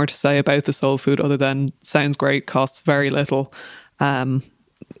amount more to say about the Soul Food other than sounds great, costs very little.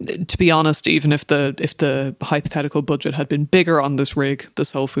 To be honest, even if the hypothetical budget had been bigger on this rig, the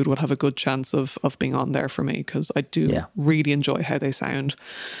Soul Food would have a good chance of being on there for me because I do really enjoy how they sound.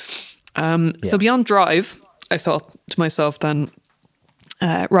 So beyond drive, I thought to myself then,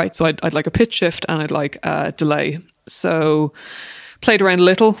 so I'd like a pitch shift and I'd like a delay. So played around a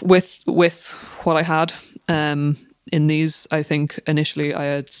little with what I had. In these, I think initially I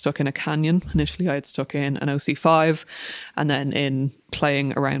had stuck in a Canyon. Initially I had stuck in an OC5, and then in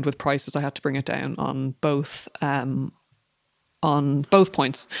playing around with prices, I had to bring it down on both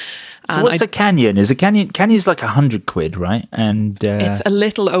points. So what's a Canyon? Is a Canyon's like £100, right? And it's a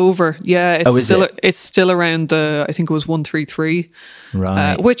little over. Yeah, it's still around the, I think it was 133,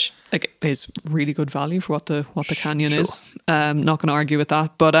 right? Which is really good value for what the Canyon is. Not going to argue with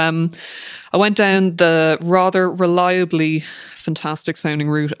that. But I went down the rather reliably fantastic sounding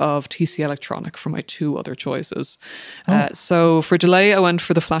route of TC Electronic for my 2 other choices. So for delay, I went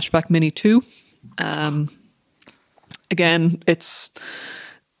for the Flashback Mini 2. Again,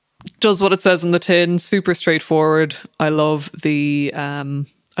 does what it says in the tin. Super straightforward. I love the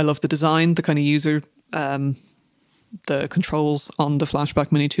design, the kind of user, the controls on the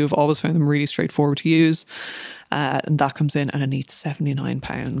Flashback Mini 2. I've always found them really straightforward to use, and that comes in and it needs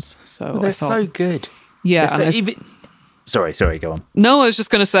 £79. So they're so good. Yeah, Sorry, go on. No, I was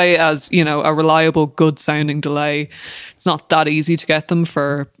just going to say, as a reliable, good sounding delay, it's not that easy to get them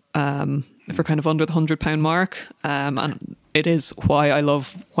for kind of under the £100 mark, and it is why I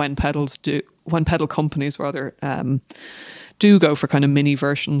love when pedal companies do go for kind of mini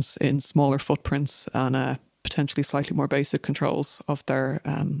versions in smaller footprints and potentially slightly more basic controls of their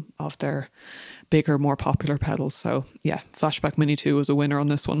bigger, more popular pedals. So yeah, Flashback Mini 2 was a winner on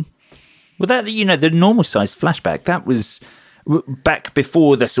this one. Well, that, the normal sized Flashback, that was back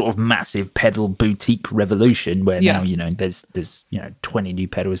before the sort of massive pedal boutique revolution, where now there's 20 new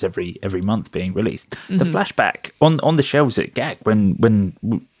pedals every month being released. Mm-hmm. The Flashback on the shelves at GAC when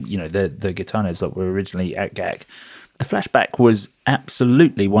the Gitanos that were originally at GAC, the Flashback was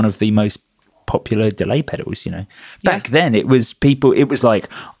absolutely one of the most popular delay pedals. Back then it was like,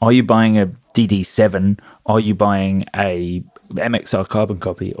 are you buying a DD7? Are you buying a MXR carbon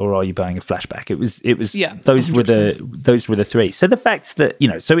copy, or are you buying a Flashback? It was those 100%. Those were the three. So the fact that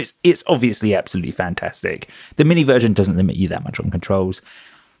so it's obviously absolutely fantastic. The mini version doesn't limit you that much on controls.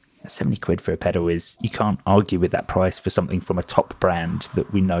 70 quid for a pedal you can't argue with that price for something from a top brand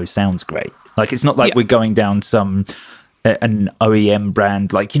that we know sounds great. Like, it's not like we're going down an OEM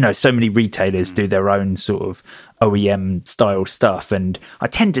brand, like so many retailers do their own sort of OEM style stuff, and I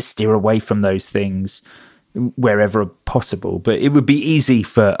tend to steer away from those things wherever possible, but it would be easy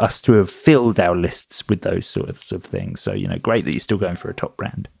for us to have filled our lists with those sorts of things. So great that you're still going for a top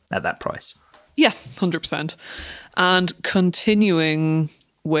brand at that price. 100%. And continuing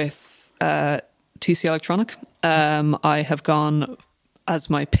with TC Electronic, I have gone as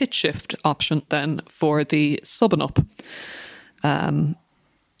my pitch shift option then for the Sub and Up.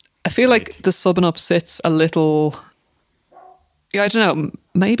 I feel like the Sub and Up sits a little, I don't know,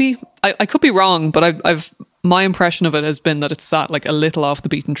 maybe I could be wrong, but I've my impression of it has been that it's sat like a little off the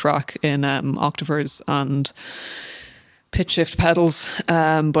beaten track in Octavers and pitch shift pedals,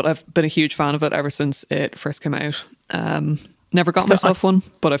 but I've been a huge fan of it ever since it first came out. Never got myself one,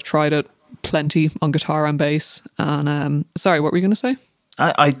 but I've tried it plenty on guitar and bass. And sorry, what were you going to say?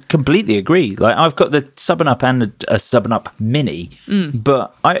 I completely agree. Like, I've got the Sub and Up and a Sub and Up Mini,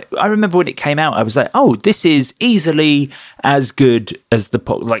 but I remember when it came out, I was like, oh, this is easily as good as the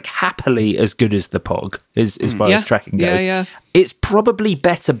Pog, like happily as good as the Pog, as far as tracking goes. Yeah. It's probably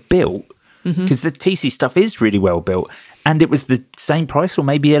better built, because the TC stuff is really well built, and it was the same price or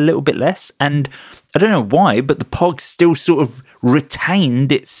maybe a little bit less. And I don't know why, but the Pog still sort of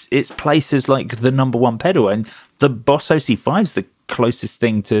retained its place as like the number one pedal, and the Boss OC5 is the closest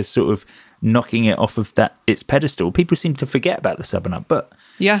thing to sort of knocking it off of its pedestal. People seem to forget about the Sub and Up, but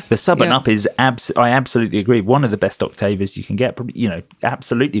the Sub and Up is I absolutely agree, one of the best Octavers you can get. Probably,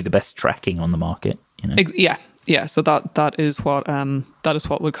 absolutely the best tracking on the market. Yeah. So that is what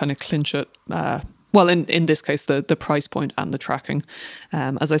would kind of clinch it. Well, in this case, the price point and the tracking.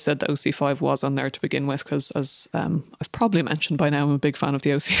 As I said, the OC5 was on there to begin with, because as I've probably mentioned by now, I'm a big fan of the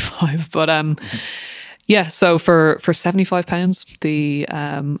OC5. But yeah, so for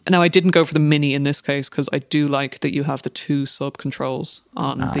 £75, now I didn't go for the Mini in this case, because I do like that you have the two sub controls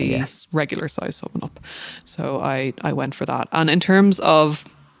on the regular size Sub and Up. So I went for that. And in terms of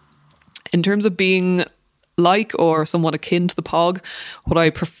being like or somewhat akin to the Pog, what I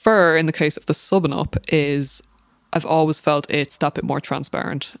prefer in the case of the Sub and Up is I've always felt it's that bit more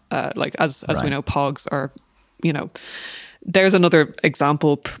transparent. Like as we know, Pogs are, there's another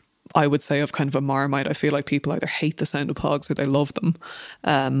example, I would say, of kind of a Marmite. I feel like people either hate the sound of Pogs or they love them.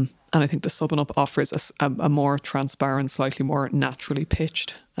 And I think the Sub and Up offers a more transparent, slightly more naturally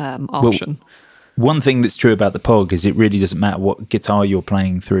pitched option. Well, one thing that's true about the Pog is it really doesn't matter what guitar you're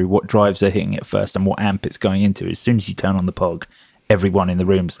playing through, what drives are hitting it first, and what amp it's going into. As soon as you turn on the Pog, everyone in the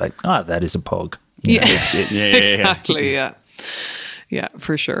room's like, that is a Pog. Exactly. Yeah,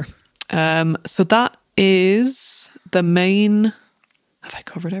 for sure. So that is the main. Have I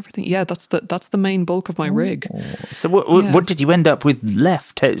covered everything? Yeah, that's the main bulk of my rig. So what did you end up with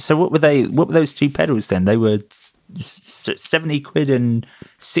left? So what were those two pedals then? They were 70 quid and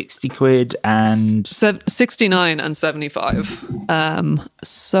 60 quid and 69 and 75.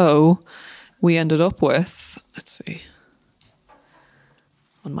 So we ended up with, let's see,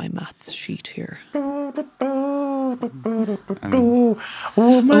 on my maths sheet here. Woman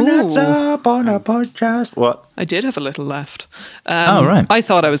that's up on a podcast. What? I did have a little left. Right. I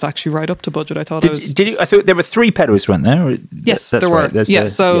thought I was actually right up to budget. I thought I thought there were three pedals, weren't there? Yes, there were.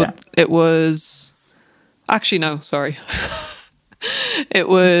 It was. Actually, no, sorry. It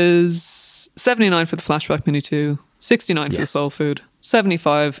was 79 for the Flashback Mini 2, 69 for the Soul Food,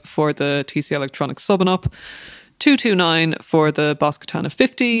 75 for the TC Electronic Sub and Up, 229 for the Boss Katana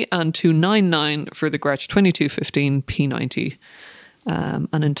 50, and 299 for the Gretsch 2215 P90. And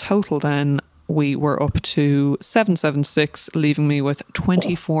in total then, we were up to 776, leaving me with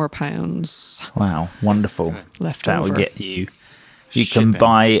 £24. Wow, wonderful. Left that over. Would get you You can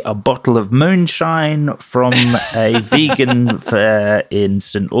buy a bottle of moonshine from a vegan fair in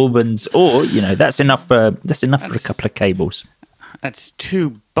St Albans, or that's enough for a couple of cables. That's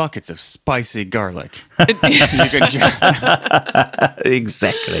 2 buckets of spicy garlic.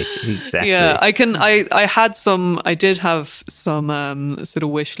 Exactly. Yeah, I did have some sort of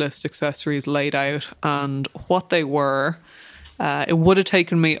wish list accessories laid out, and what they were. It would have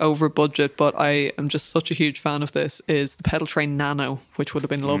taken me over budget, but I am just such a huge fan of this, is the Pedal Train Nano, which would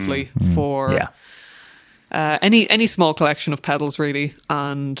have been lovely for any small collection of pedals, really.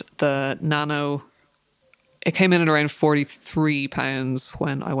 And the Nano, it came in at around £43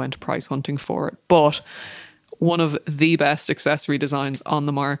 when I went price hunting for it. But one of the best accessory designs on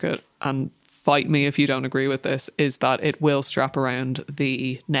the market, and fight me if you don't agree with this, is that it will strap around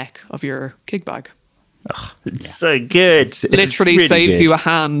the neck of your gig bag. Oh, it's so good. Literally really saves good. You a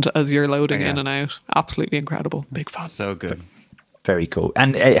hand as you're loading in and out. Absolutely incredible. Big fan. So good. Very cool.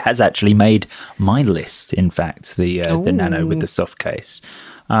 And it has actually made my list, in fact, the Nano with the soft case.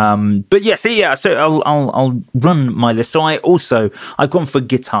 But yes, so I'll run my list. So I've gone for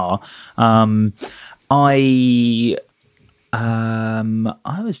guitar. I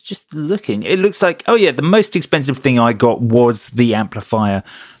was just looking. It looks like, the most expensive thing I got was the amplifier.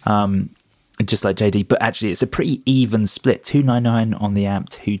 Just like JD, but actually it's a pretty even split. $299 on the amp,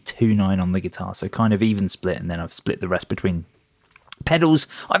 $229 on the guitar, so kind of even split. And then I've split the rest between pedals.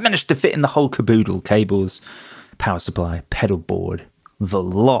 I've managed to fit in the whole caboodle: cables, power supply, pedal board, the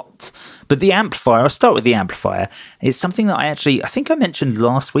lot. But the amplifier, I'll start with the amplifier. It's something that I think I mentioned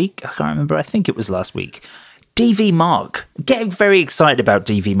last week. I can't remember. I think it was last week. DV Mark. Getting very excited about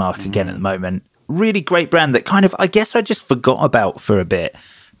DV Mark again at the moment. Really great brand that kind of, I guess I just forgot about for a bit.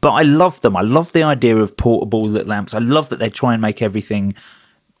 But I love them. I love the idea of portable little amps. I love that they try and make everything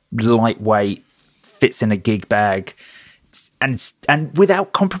lightweight, fits in a gig bag, and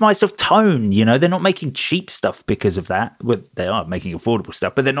without compromise of tone. They're not making cheap stuff because of that. Well, they are making affordable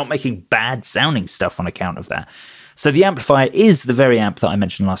stuff, but they're not making bad sounding stuff on account of that. So the amplifier is the very amp that I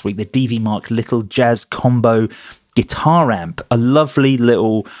mentioned last week, the DV Mark Little Jazz Combo guitar amp. A lovely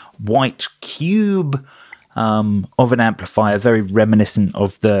little white cube of an amplifier, very reminiscent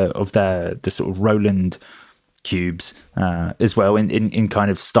of the sort of Roland cubes as well in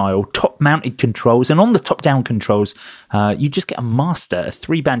kind of style. Top mounted controls, and on the top down controls you just get a master, a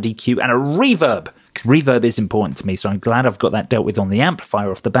 3-band EQ, and a reverb. Reverb is important to me, so I'm glad I've got that dealt with on the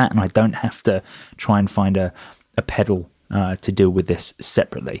amplifier off the bat, and I don't have to try and find a pedal to deal with this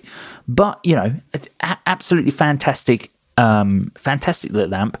separately. But absolutely fantastic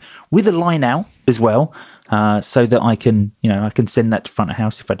little amp with a line out as well, so that I can send that to front of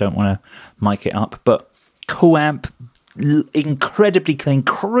house if I don't want to mic it up. But cool amp, incredibly clean,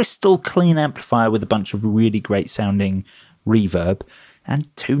 crystal clean amplifier with a bunch of really great sounding reverb, and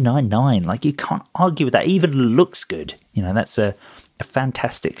 $299. Like, you can't argue with that. It even looks good. That's a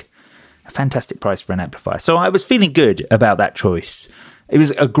fantastic price for an amplifier. So I was feeling good about that choice. It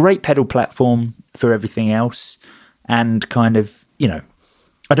was a great pedal platform for everything else. And kind of,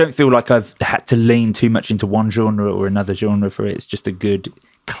 I don't feel like I've had to lean too much into one genre or another genre for it. It's just a good,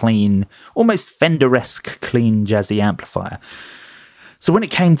 clean, almost Fender-esque clean jazzy amplifier. So when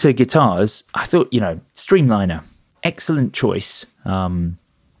it came to guitars, I thought, Streamliner, excellent choice.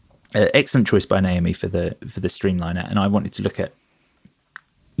 Excellent choice by Naomi for the Streamliner. And I wanted to look at,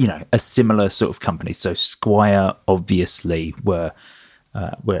 a similar sort of company. So Squier obviously were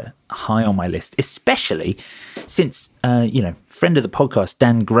high on my list, especially since friend of the podcast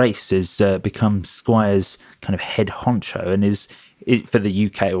Dan Grace has become Squier's kind of head honcho and is for the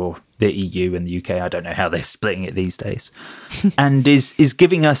UK or the EU and the UK. I don't know how they're splitting it these days, and is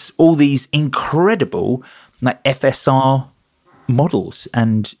giving us all these incredible like FSR models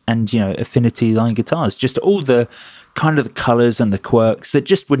and affinity line guitars, just all the kind of the colors and the quirks that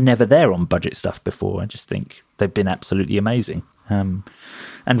just were never there on budget stuff before. I just think they've been absolutely amazing. And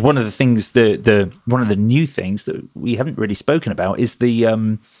one of the things, one of the new things that we haven't really spoken about is the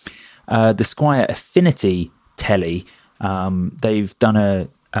Squier Affinity Telly. They've done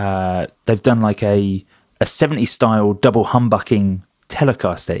like a 70s style double humbucking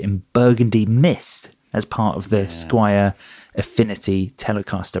Telecaster in burgundy mist as part of the Squier Affinity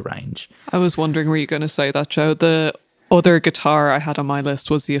Telecaster range. I was wondering, were you going to say that, Joe? The other guitar I had on my list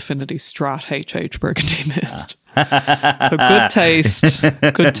was the Affinity Strat HH Burgundy Mist. So good taste.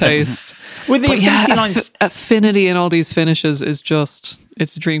 With the Affinity lines, Affinity and all these finishes is just,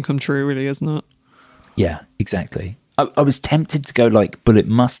 it's a dream come true, really, isn't it? Yeah, exactly. I was tempted to go like Bullet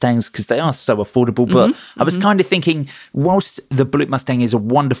Mustangs because they are so affordable, but I was kind of thinking, whilst the Bullet Mustang is a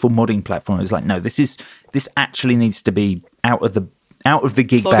wonderful modding platform, I was like, no, this actually needs to be out of the out of the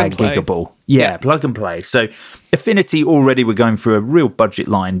gig Plug bag and play. giggable. Yeah, plug and play. So Affinity already were going through a real budget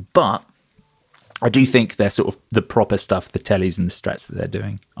line, but I do think they're sort of the proper stuff, the tellies and the strats that they're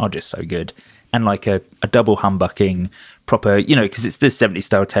doing are just so good. And like a double humbucking proper, you know, because it's the 70s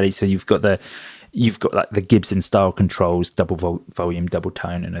style telly, so you've got like the Gibson style controls, double volume, double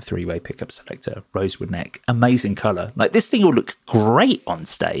tone, and a 3-way pickup selector, rosewood neck, amazing color. Like this thing will look great on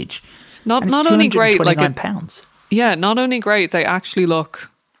stage. Not only great, like £229. Yeah, not only great, it actually looks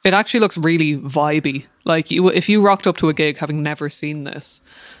really vibey. Like if you rocked up to a gig having never seen this,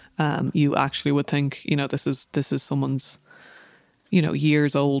 you actually would think, you know, this is someone's, you know,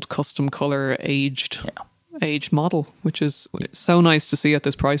 years old custom color aged model, which is so nice to see at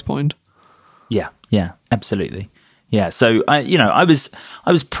this price point. Yeah, absolutely. Yeah, so I was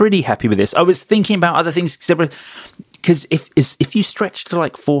pretty happy with this. I was thinking about other things because if you stretch to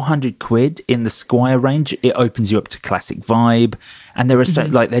like 400 quid in the Squire range, it opens you up to Classic Vibe, and there are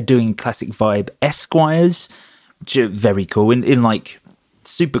like they're doing Classic Vibe Esquires, which are very cool in like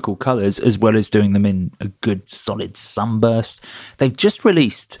super cool colors, as well as doing them in a good solid sunburst. They've just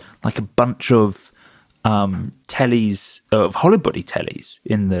released like a bunch of tellies, of hollow body tellies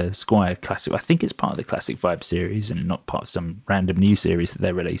in the Squire Classic. I think it's part of the Classic Vibe series and not part of some random new series that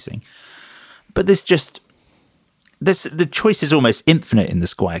they're releasing. But the choice is almost infinite in the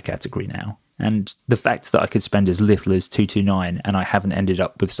Squire category now. And the fact that I could spend as little as $229 and I haven't ended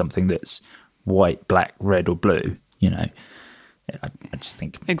up with something that's white, black, red or blue, you know, I just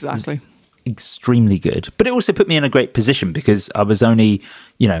think exactly extremely good. But it also put me in a great position because I was only,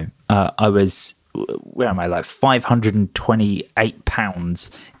 you know, where am I, like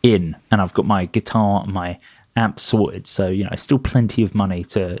 £528 in, and I've got my guitar and my amp sorted. So, you know, still plenty of money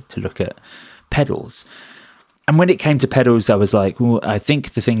to look at pedals. And when it came to pedals, I was like, well, I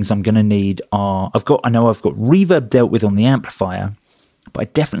think the things I'm going to need are, I've got reverb dealt with on the amplifier, but I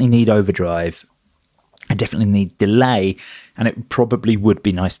definitely need overdrive. I definitely need delay, and it probably would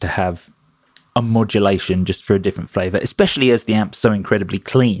be nice to have a modulation just for a different flavor, especially as the amp's so incredibly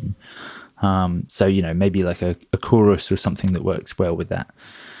clean. So, you know, maybe like a chorus or something that works well with that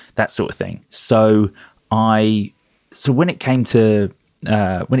sort of thing. So when it came to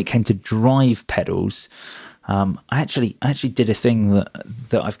drive pedals, I actually did a thing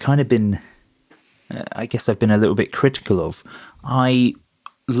that I've kind of been, I guess I've been a little bit critical of. I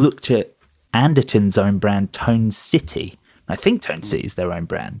looked at Anderton's own brand, Tone City. I think Tone City is their own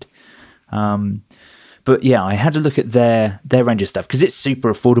brand. But yeah, I had a look at their range of stuff because it's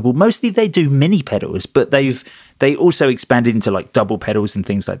super affordable. Mostly they do mini pedals, but they also expanded into like double pedals and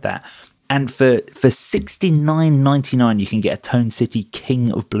things like that. And for $69.99, you can get a Tone City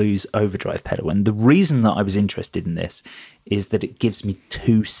King of Blues overdrive pedal. And the reason that I was interested in this is that it gives me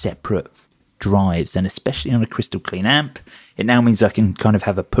two separate drives, and especially on a crystal clean amp, it now means I can kind of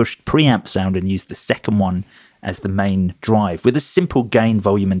have a pushed preamp sound and use the second one as the main drive with a simple gain,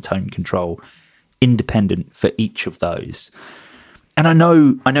 volume and tone control independent for each of those. And I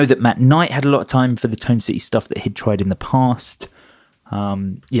know that Matt Knight had a lot of time for the Tone City stuff that he'd tried in the past.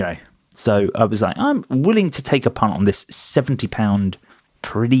 You know, so I was like, I'm willing to take a punt on this £70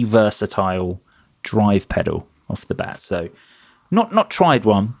 pretty versatile drive pedal off the bat. So not tried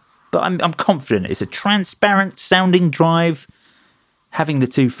one, but I'm confident it's a transparent sounding drive. Having the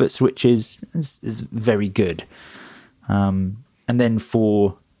 2-foot switches is very good. And then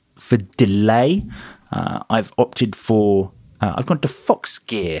for delay, I've opted for, I've gone to Fox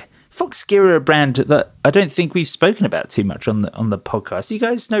Gear. Fox Gear are a brand that I don't think we've spoken about too much on the podcast. You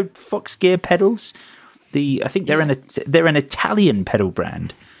guys know Fox Gear pedals? I think they're an Italian pedal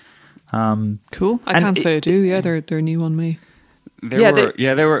brand. Cool. I can't say I do. Yeah, they're new on me.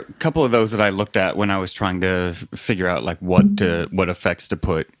 There were a couple of those that I looked at when I was trying to figure out like what effects to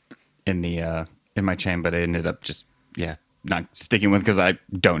put in the in my chain, but I ended up just not sticking with because I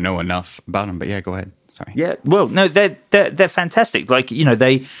don't know enough about them. But yeah, go ahead. Sorry. Yeah, well, no, they're fantastic. Like, you know,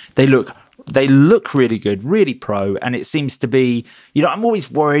 they look really good, really pro, and it seems to be, you know, I'm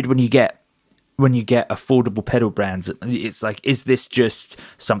always worried when you get affordable pedal brands. It's like, is this just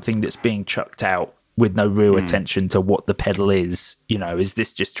something that's being chucked out with no real attention to what the pedal is? You know, is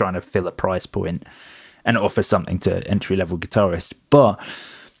this just trying to fill a price point and offer something to entry-level guitarists? But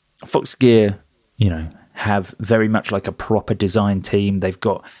Fox Gear, you know, have very much like a proper design team. They've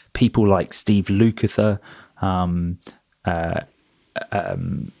got people like Steve Lukather and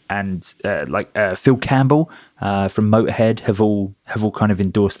Phil Campbell from Motorhead have all kind of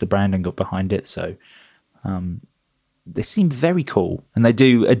endorsed the brand and got behind it. So they seem very cool, and they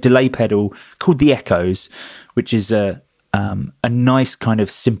do a delay pedal called the Echoes, which is a nice kind of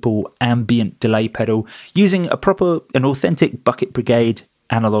simple ambient delay pedal using an authentic Bucket Brigade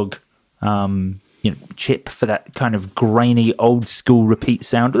analog chip for that kind of grainy old school repeat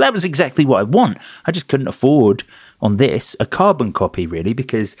sound. That was exactly what I want. I just couldn't afford on this a carbon copy really,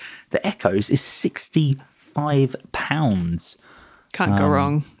 because the Echoes is £65. Can't go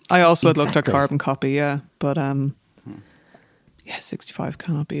wrong. I also had looked at exactly. carbon copy, but 65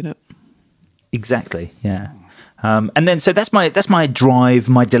 cannot beat it. Exactly, yeah. And then so that's my drive,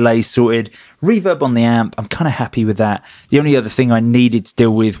 my delay sorted, reverb on the amp. I'm kind of happy with that. The only other thing I needed to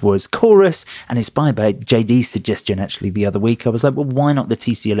deal with was chorus, and inspired by JD's suggestion actually the other week, I was like, well, why not the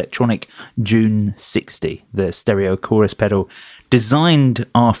TC Electronic June 60, the stereo chorus pedal, designed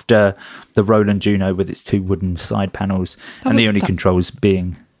after the Roland Juno with its two wooden side panels, and the only controls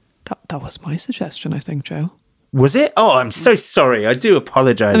being... That was my suggestion, I think, Joe. Was it? Oh, I'm so sorry. I do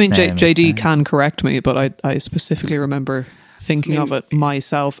apologise. I mean, JD can correct me, but I specifically remember thinking of it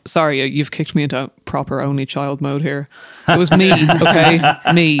myself. Sorry, you've kicked me into proper only child mode here. It was me, okay?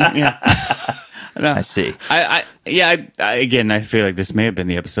 Me. Yeah. No, I see. Again, I feel like this may have been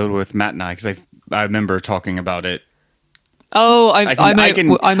the episode with Matt and I, because I remember talking about it. Oh,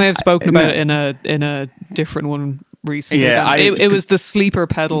 I may have spoken about it in a different one recently. Yeah, it was the sleeper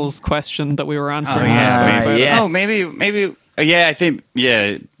pedals question that we were answering. Yes. Oh, maybe. Yeah, I think.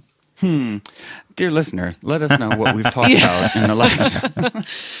 Yeah. Dear listener, let us know what we've talked about in the last.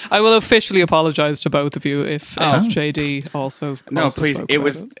 I will officially apologise to both of you if JD also. No, also please. spoke It about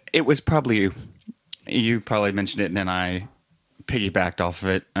was. It was probably you. Probably mentioned it, and then I piggybacked off of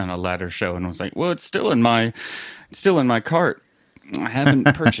it on a latter show, and was like, "Well, it's still in my cart. I haven't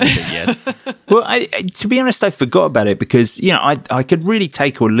purchased it yet." Well, to be honest, I forgot about it because, I could really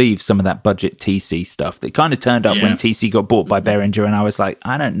take or leave some of that budget TC stuff that kind of turned up when TC got bought by Behringer, and I was like,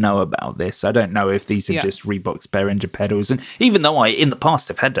 I don't know about this. I don't know if these are just Reebok's Behringer pedals. And even though I, in the past,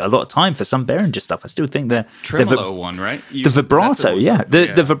 have had a lot of time for some Behringer stuff, I still think the Tremolo one, right? The vibrato,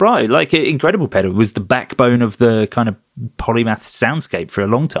 the vibrato, like incredible pedal, was the backbone of the kind of polymath soundscape for a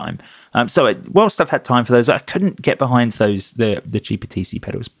long time. So whilst I've had time for those, I couldn't get behind the cheaper TC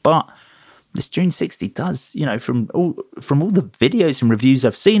pedals, but this June 60 does, from all the videos and reviews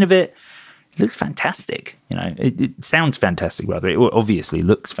I've seen of it, it looks fantastic. It sounds fantastic, rather. It obviously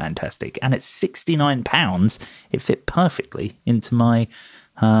looks fantastic, and it's £69. It fit perfectly into my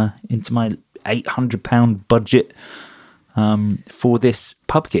 £800 budget for this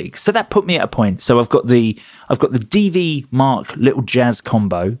pub gig. So that put me at a point. So I've got the DV Mark Little Jazz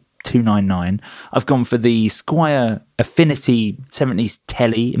combo, $299. I've gone for the Squier Affinity 70s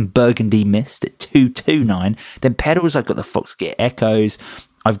Telly in Burgundy Mist at $229. Then pedals, I've got the Foxgear Echoes.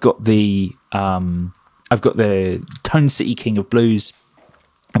 I've got the Tone City King of Blues,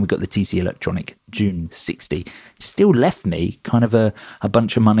 and we've got the TC Electronic June 60. Still left me kind of a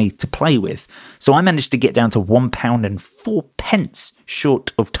bunch of money to play with. So I managed to get down to £1.04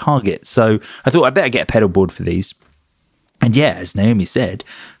 short of target. So I thought I better get a pedal board for these. And yeah, as Naomi said,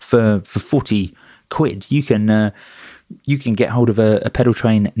 for 40 quid, you can get hold of a Pedal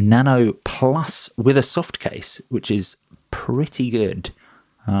Train Nano Plus with a soft case, which is pretty good.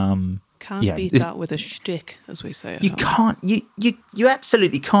 Can't beat that with a shtick, as we say. You can't. You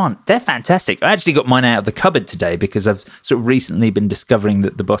absolutely can't. They're fantastic. I actually got mine out of the cupboard today because I've sort of recently been discovering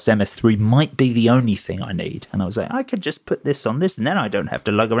that the Boss MS3 might be the only thing I need. And I was like, I could just put this on this, and then I don't have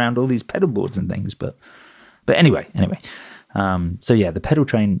to lug around all these pedal boards and things. But anyway. So yeah, the Pedal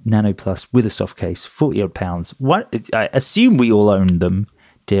Train Nano Plus with a soft case, £40 odd. I assume we all own them,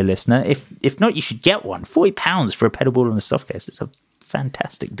 dear listener. If not, you should get one. £40 for a pedal board and a soft case. It's a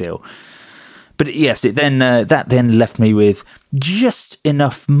fantastic deal. But yes, that then left me with just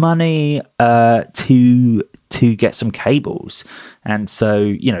enough money to get some cables. And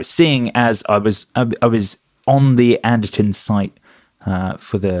so, seeing as I was on the Anderton site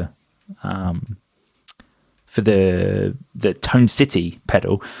for the Tone City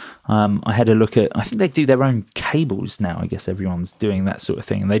pedal, I had a look at. I think they do their own cables now. I guess everyone's doing that sort of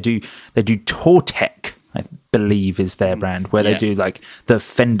thing, and they do Tortec, I believe, is their brand, where they do like the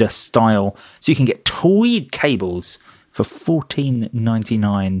Fender style. So you can get tweed cables for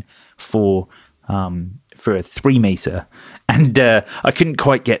 $14.99 for a 3 meter, and I couldn't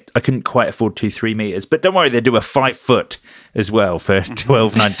quite afford 2 3 meters. But don't worry, they do a 5 foot as well for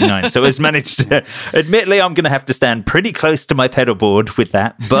 $12.99. So I was managed to. Admittedly, I'm going to have to stand pretty close to my pedal board with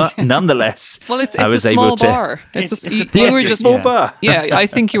that, but nonetheless, well, it's I was a small able to. bar. It's a small bar. Yeah, I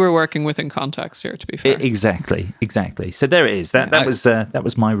think you were working within context here. To be fair, exactly. So there it is. That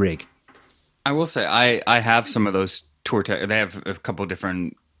was my rig. I will say I have some of those Tortec. They have a couple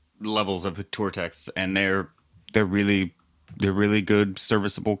different levels of the Tortecs, and they're really they're really good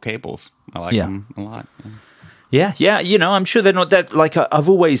serviceable cables. I like them a lot. Yeah, you know, I'm sure they're not that. Like, I've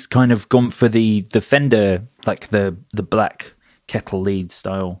always kind of gone for the Fender, like the black kettle lead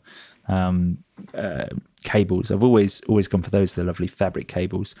style cables. I've always gone for those. The lovely fabric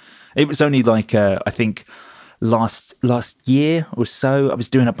cables. It was only like I think last year or so, I was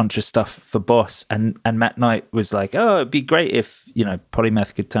doing a bunch of stuff for Boss, and Matt Knight was like, "Oh, it'd be great if, you know,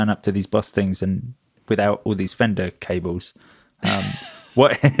 Polymath could turn up to these Boss things and without all these Fender cables."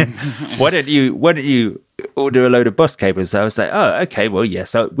 Why don't you order a load of Boss cables? So I was like, oh, okay, well,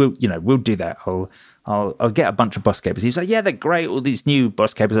 yes, we'll do that. I'll get a bunch of Boss cables. He's like, yeah, they're great, all these new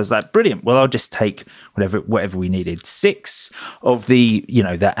Boss cables. I was like, brilliant. Well, I'll just take whatever we needed. 6 of the, you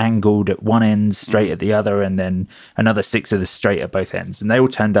know, they're angled at one end, straight at the other, and then another 6 of the straight at both ends. And they all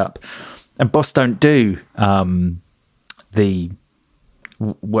turned up. And Boss don't do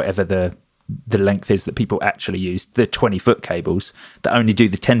whatever the length is that people actually use, the 20-foot cables that only do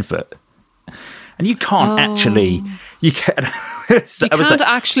the 10-foot. And you can't actually... You can't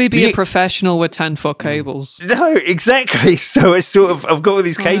actually be a professional with 10-foot cables. No, exactly. So it's sort of... I've got all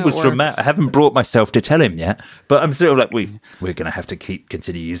these cables from Matt. I haven't brought myself to tell him yet, but I'm sort of like, we're going to have to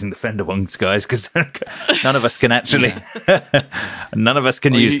continue using the Fender ones, guys, because none of us can actually... none of us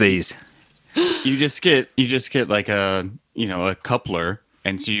can use these. You just get like a coupler.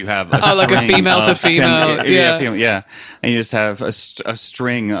 And so you have like a female to female, and you just have a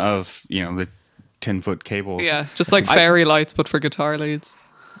string of, you know, the 10-foot cables, just like fairy lights, but for guitar leads.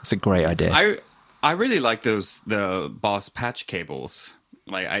 It's a great idea. I really like the Boss patch cables.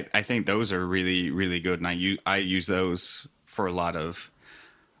 Like I think those are really, really good, and I use those for a lot of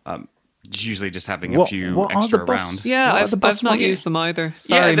usually just having a few extra around. Yeah, I've not used them either.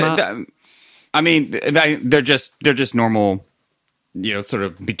 Sorry, Matt. I mean, they're just normal, you know, sort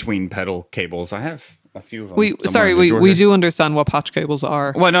of between pedal cables. I have a few of them. We do understand what patch cables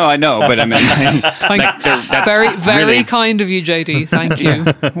are. Well, no, I know, but I mean, that's very, very really kind of you, JD. Thank you.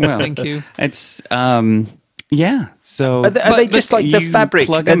 Well, thank you. It's So are they just like the fabric?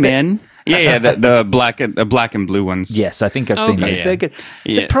 Plug them in. Yeah, the black and blue ones. Yes, I think I've seen those. Yeah. They're good.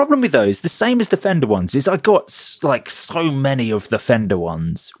 Yeah. The problem with those, the same as the Fender ones, is I got like so many of the Fender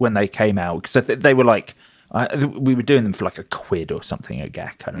ones when they came out, because they were like, we were doing them for like £1 or something at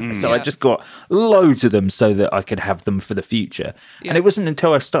GAC. I don't know. So I just got loads of them so that I could have them for the future. Yeah. And it wasn't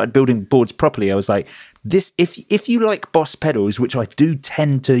until I started building boards properly, I was like, this. If you like Boss pedals, which I do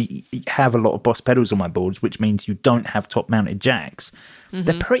tend to have a lot of Boss pedals on my boards, which means you don't have top-mounted jacks,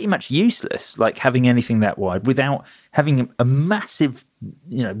 they're pretty much useless, like having anything that wide without having a massive,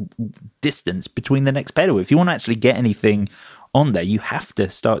 you know, distance between the next pedal. If you want to actually get anything on there, you have to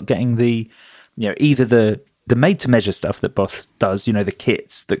start getting the... You know, either the made-to-measure stuff that Boss does, you know, the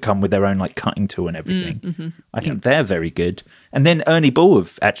kits that come with their own like cutting tool and everything. I think they're very good. And then Ernie Ball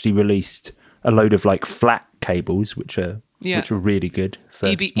have actually released a load of like flat cables, which are really good for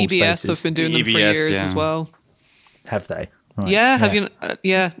small EBS spaces. have been doing them for years as well. Have they? Right. Yeah, have you?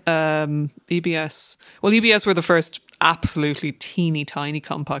 EBS. Well, EBS were the first absolutely teeny tiny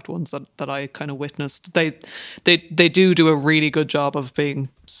compact ones that I kind of witnessed. They do a really good job of being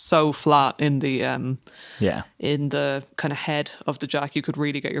so flat in the in the kind of head of the jack. You could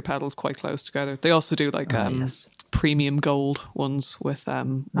really get your pedals quite close together. They also do like premium gold ones with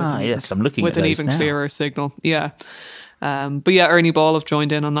I'm looking with an even clearer signal. Yeah, but yeah, Ernie Ball have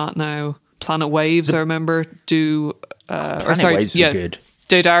joined in on that now. Planet Waves, I remember, do. Waves were good.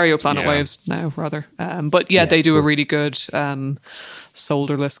 D'Addario Planet Waves now, rather. But they do a really good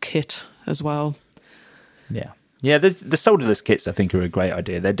solderless kit as well. Yeah. Yeah, the solderless kits, I think, are a great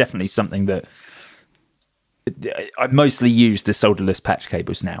idea. They're definitely something that... I mostly use the solderless patch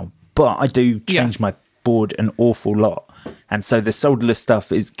cables now, but I do change my board an awful lot. And so the solderless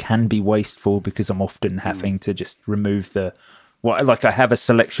stuff can be wasteful because I'm often having to just remove the... Like I have a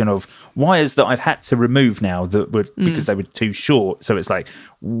selection of wires that I've had to remove now because they were too short. So it's like,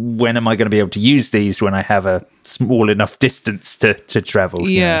 when am I going to be able to use these when I have a small enough distance to travel?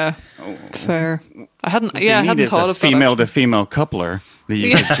 Yeah, fair. I hadn't thought of female to female coupler that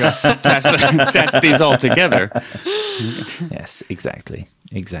you could just test these all together. Yes, exactly.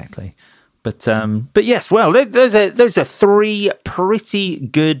 But yes, well, those are 3 pretty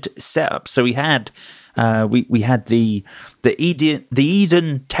good setups. So we had. We had the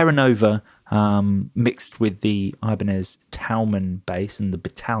Eden Terra Nova mixed with the Ibanez Talman bass and the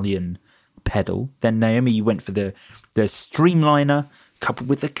Battalion pedal. Then Naomi, you went for the Streamliner coupled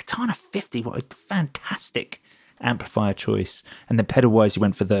with the Katana 50. What a fantastic amplifier choice! And then pedal wise, you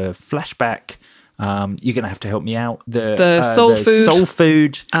went for the Flashback. You're going to have to help me out. The Soul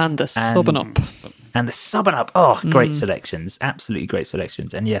Food and the Sub and Up. and the 7-Up. Oh, great selections. Absolutely great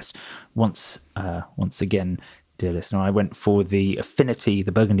selections. And yes, once again, dear listener, I went for the Affinity,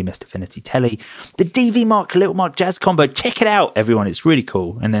 the Burgundy Mist Affinity Telly, the DV Mark Little Mark Jazz Combo. Check it out, everyone. It's really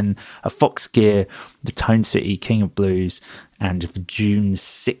cool. And then a Fox Gear, the Tone City King of Blues, and the June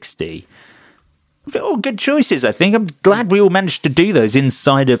 60. All good choices, I think. I'm glad we all managed to do those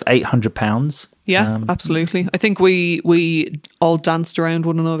inside of £800. Yeah, absolutely. I think we all danced around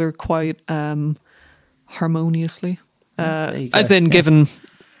one another quite harmoniously. As in, given...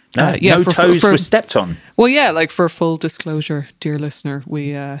 No toes were stepped on. Well, yeah, like for full disclosure, dear listener,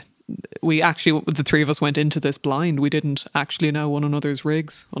 we actually, the three of us went into this blind. We didn't actually know one another's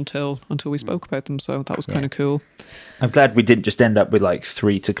rigs until we spoke about them, so that was kind of cool. I'm glad we didn't just end up with like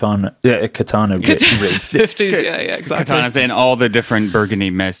 3 katana rigs. 50s, yeah, exactly. Katanas in all the different Burgundy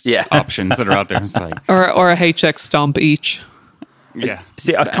Mists options that are out there. It's like, or a HX Stomp each. Yeah.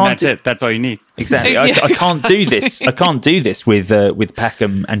 See, I can't. And that's it. That's all you need. Exactly. I can't do this. I can't do this with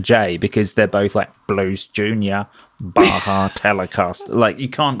Packham and Jay because they're both like Blues Junior, Baja Telecaster. Like you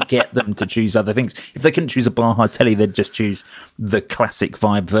can't get them to choose other things. If they couldn't choose a Baja Telly, they'd just choose the classic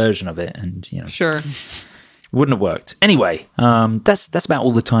vibe version of it, and sure. Wouldn't have worked. Anyway, that's about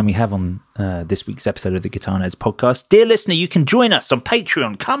all the time we have on this week's episode of the Guitar Nerds podcast. Dear listener, you can join us on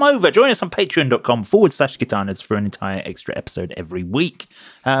Patreon. Come over, join us on patreon.com/Guitar Nerds for an entire extra episode every week.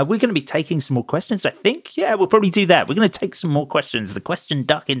 We're going to be taking some more questions, I think. Yeah, we'll probably do that. We're going to take some more questions. The Question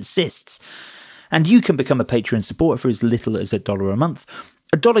Duck insists. And you can become a Patreon supporter for as little as $1 a month.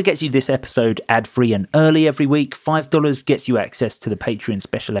 $1 gets you this episode ad-free and early every week. $5 gets you access to the Patreon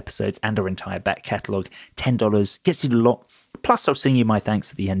special episodes and our entire back catalogue. $10 gets you the lot. Plus, I'll sing you my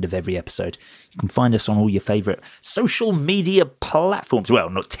thanks at the end of every episode. You can find us on all your favourite social media platforms. Well,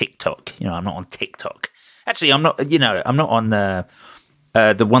 not TikTok. I'm not on TikTok. Actually, I'm not on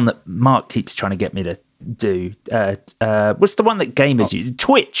the one that Mark keeps trying to get me to do. What's the one that gamers use?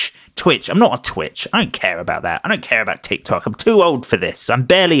 Twitch. I'm not on Twitch. I don't care about that. I don't care about TikTok. I'm too old for this. I'm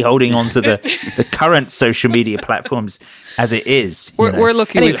barely holding on to the current social media platforms as it is. We're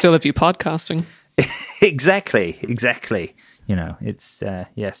lucky we still have you podcasting. Exactly. It's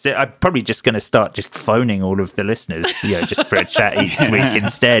So I'm probably just going to start just phoning all of the listeners, just for a chat each week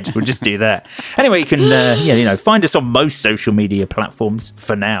instead. We'll just do that. Anyway, you can find us on most social media platforms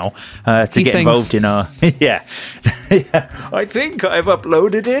for now to get involved in our I think I've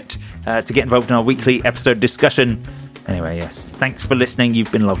uploaded it to get involved in our weekly episode discussion. Anyway, yes, thanks for listening.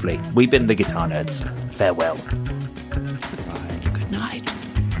 You've been lovely. We've been the Guitar Nerds. Farewell. Good night.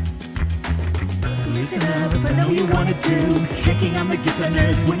 Listen up if I know you want to do. Checking on the Guitar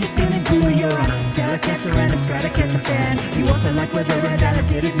Nerds when you're feeling blue. You're a Telecaster and a Stratocaster fan. You also like leather and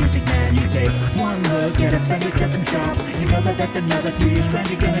alligator music, man. You take one look at a Fender Custom Shop. You know that's another 3 years grand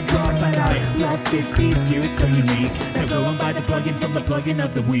you're gonna drop. And I love 50s gear, it's so unique. Now go and buy the plugin from the plugin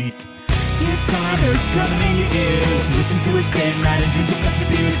of the week. Guitar Nerds coming in your ears. Listen to his stand right and drink a bunch of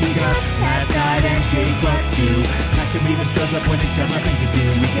beers. We got Matt Knight and Jake Ross too. Malcolm even shows up when he's got nothing to do.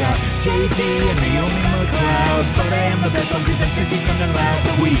 We got JD and Naomi McLeod. But I am the best one because I'm sissy coming loud.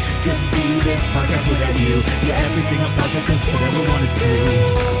 But we could do this podcast without you. You're everything a podcast host could ever want to do.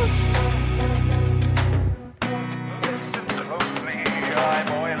 Listen closely, I'm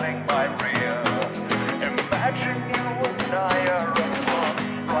oiling my rear. Imagine you and I are apart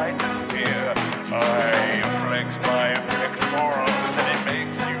right here. I flex my pectorals and it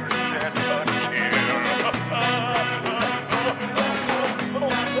makes you shed a tear.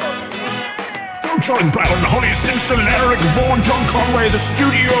 John Brown, Holly Simpson, Eric Vaughan, John Conway, the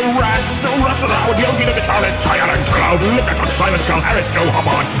studio rats, Russell Howard, Yogi the guitarist, Tyler Cloud, Lipiton, Simon Skull, Harris, Joe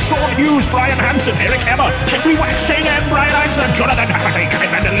Hubbard, Sean Hughes, Brian Hansen, Eric Emmer, Jeffrey Wax, Shane M, Brian Eisner, Jonathan Hafferty, Kevin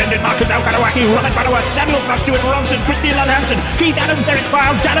Vander Linden, Marcus Alcarawaki, Robert Butterworth, Samuel Frost, Stuart Ronson, Christine Lund Hansen, Keith Adams, Eric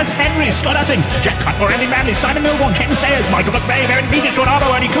File, Dallas Henry, Scott Utting, Jack Cutmore, Andy Manley, Simon Milborn, Ken Sayers, Michael McVeigh, Aaron Peter, Sean Arbo,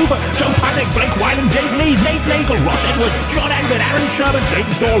 Ernie Cooper, Joe Patrick, Blake Wyland, Dave Lee, Nate Nagel, Ross Edwards, John Angren, Aaron Sherman,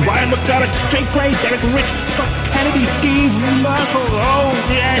 James Hall, Ryan McDermott, Jake Gray, Derek Rich, Scott Kennedy, Steve Merkel, oh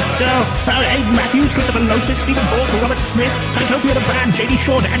yes, Aiden Matthews, Christopher Losis, Stephen Hawke, Robert Smith, Titopia the Band, JD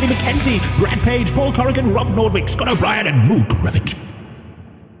Short, Andy McKenzie, Brad Page, Paul Corrigan, Rob Nordwick, Scott O'Brien, and Moog Revit.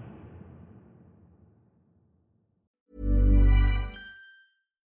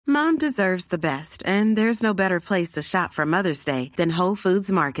 Mom deserves the best, and there's no better place to shop for Mother's Day than Whole Foods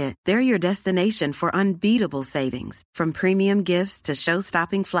Market. They're your destination for unbeatable savings, from premium gifts to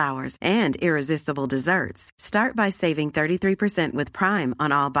show-stopping flowers and irresistible desserts. Start by saving 33% with Prime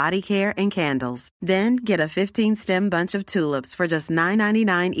on all body care and candles. Then get a 15-stem bunch of tulips for just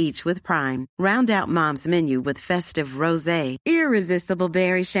 $9.99 each with Prime. Round out Mom's menu with festive rosé, irresistible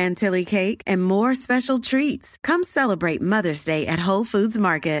berry chantilly cake, and more special treats. Come celebrate Mother's Day at Whole Foods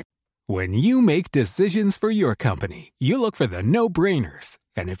Market. When you make decisions for your company, you look for the no-brainers.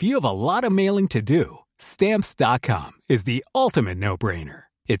 And if you have a lot of mailing to do, Stamps.com is the ultimate no-brainer.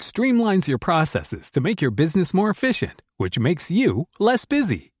 It streamlines your processes to make your business more efficient, which makes you less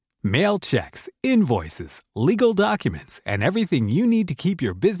busy. Mail checks, invoices, legal documents, and everything you need to keep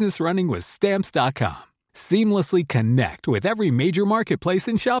your business running with Stamps.com. Seamlessly connect with every major marketplace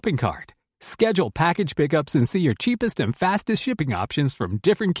and shopping cart. Schedule package pickups and see your cheapest and fastest shipping options from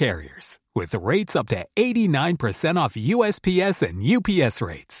different carriers, with rates up to 89% off USPS and UPS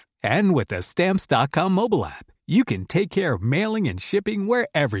rates. And with the Stamps.com mobile app, you can take care of mailing and shipping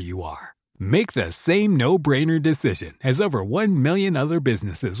wherever you are. Make the same no-brainer decision as over 1 million other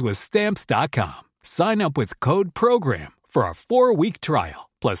businesses with Stamps.com. Sign up with code PROGRAM for a 4-week trial,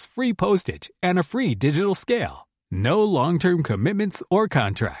 plus free postage and a free digital scale. No long-term commitments or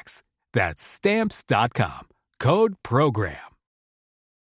contracts. That's Stamps.com. Code PROGRAM.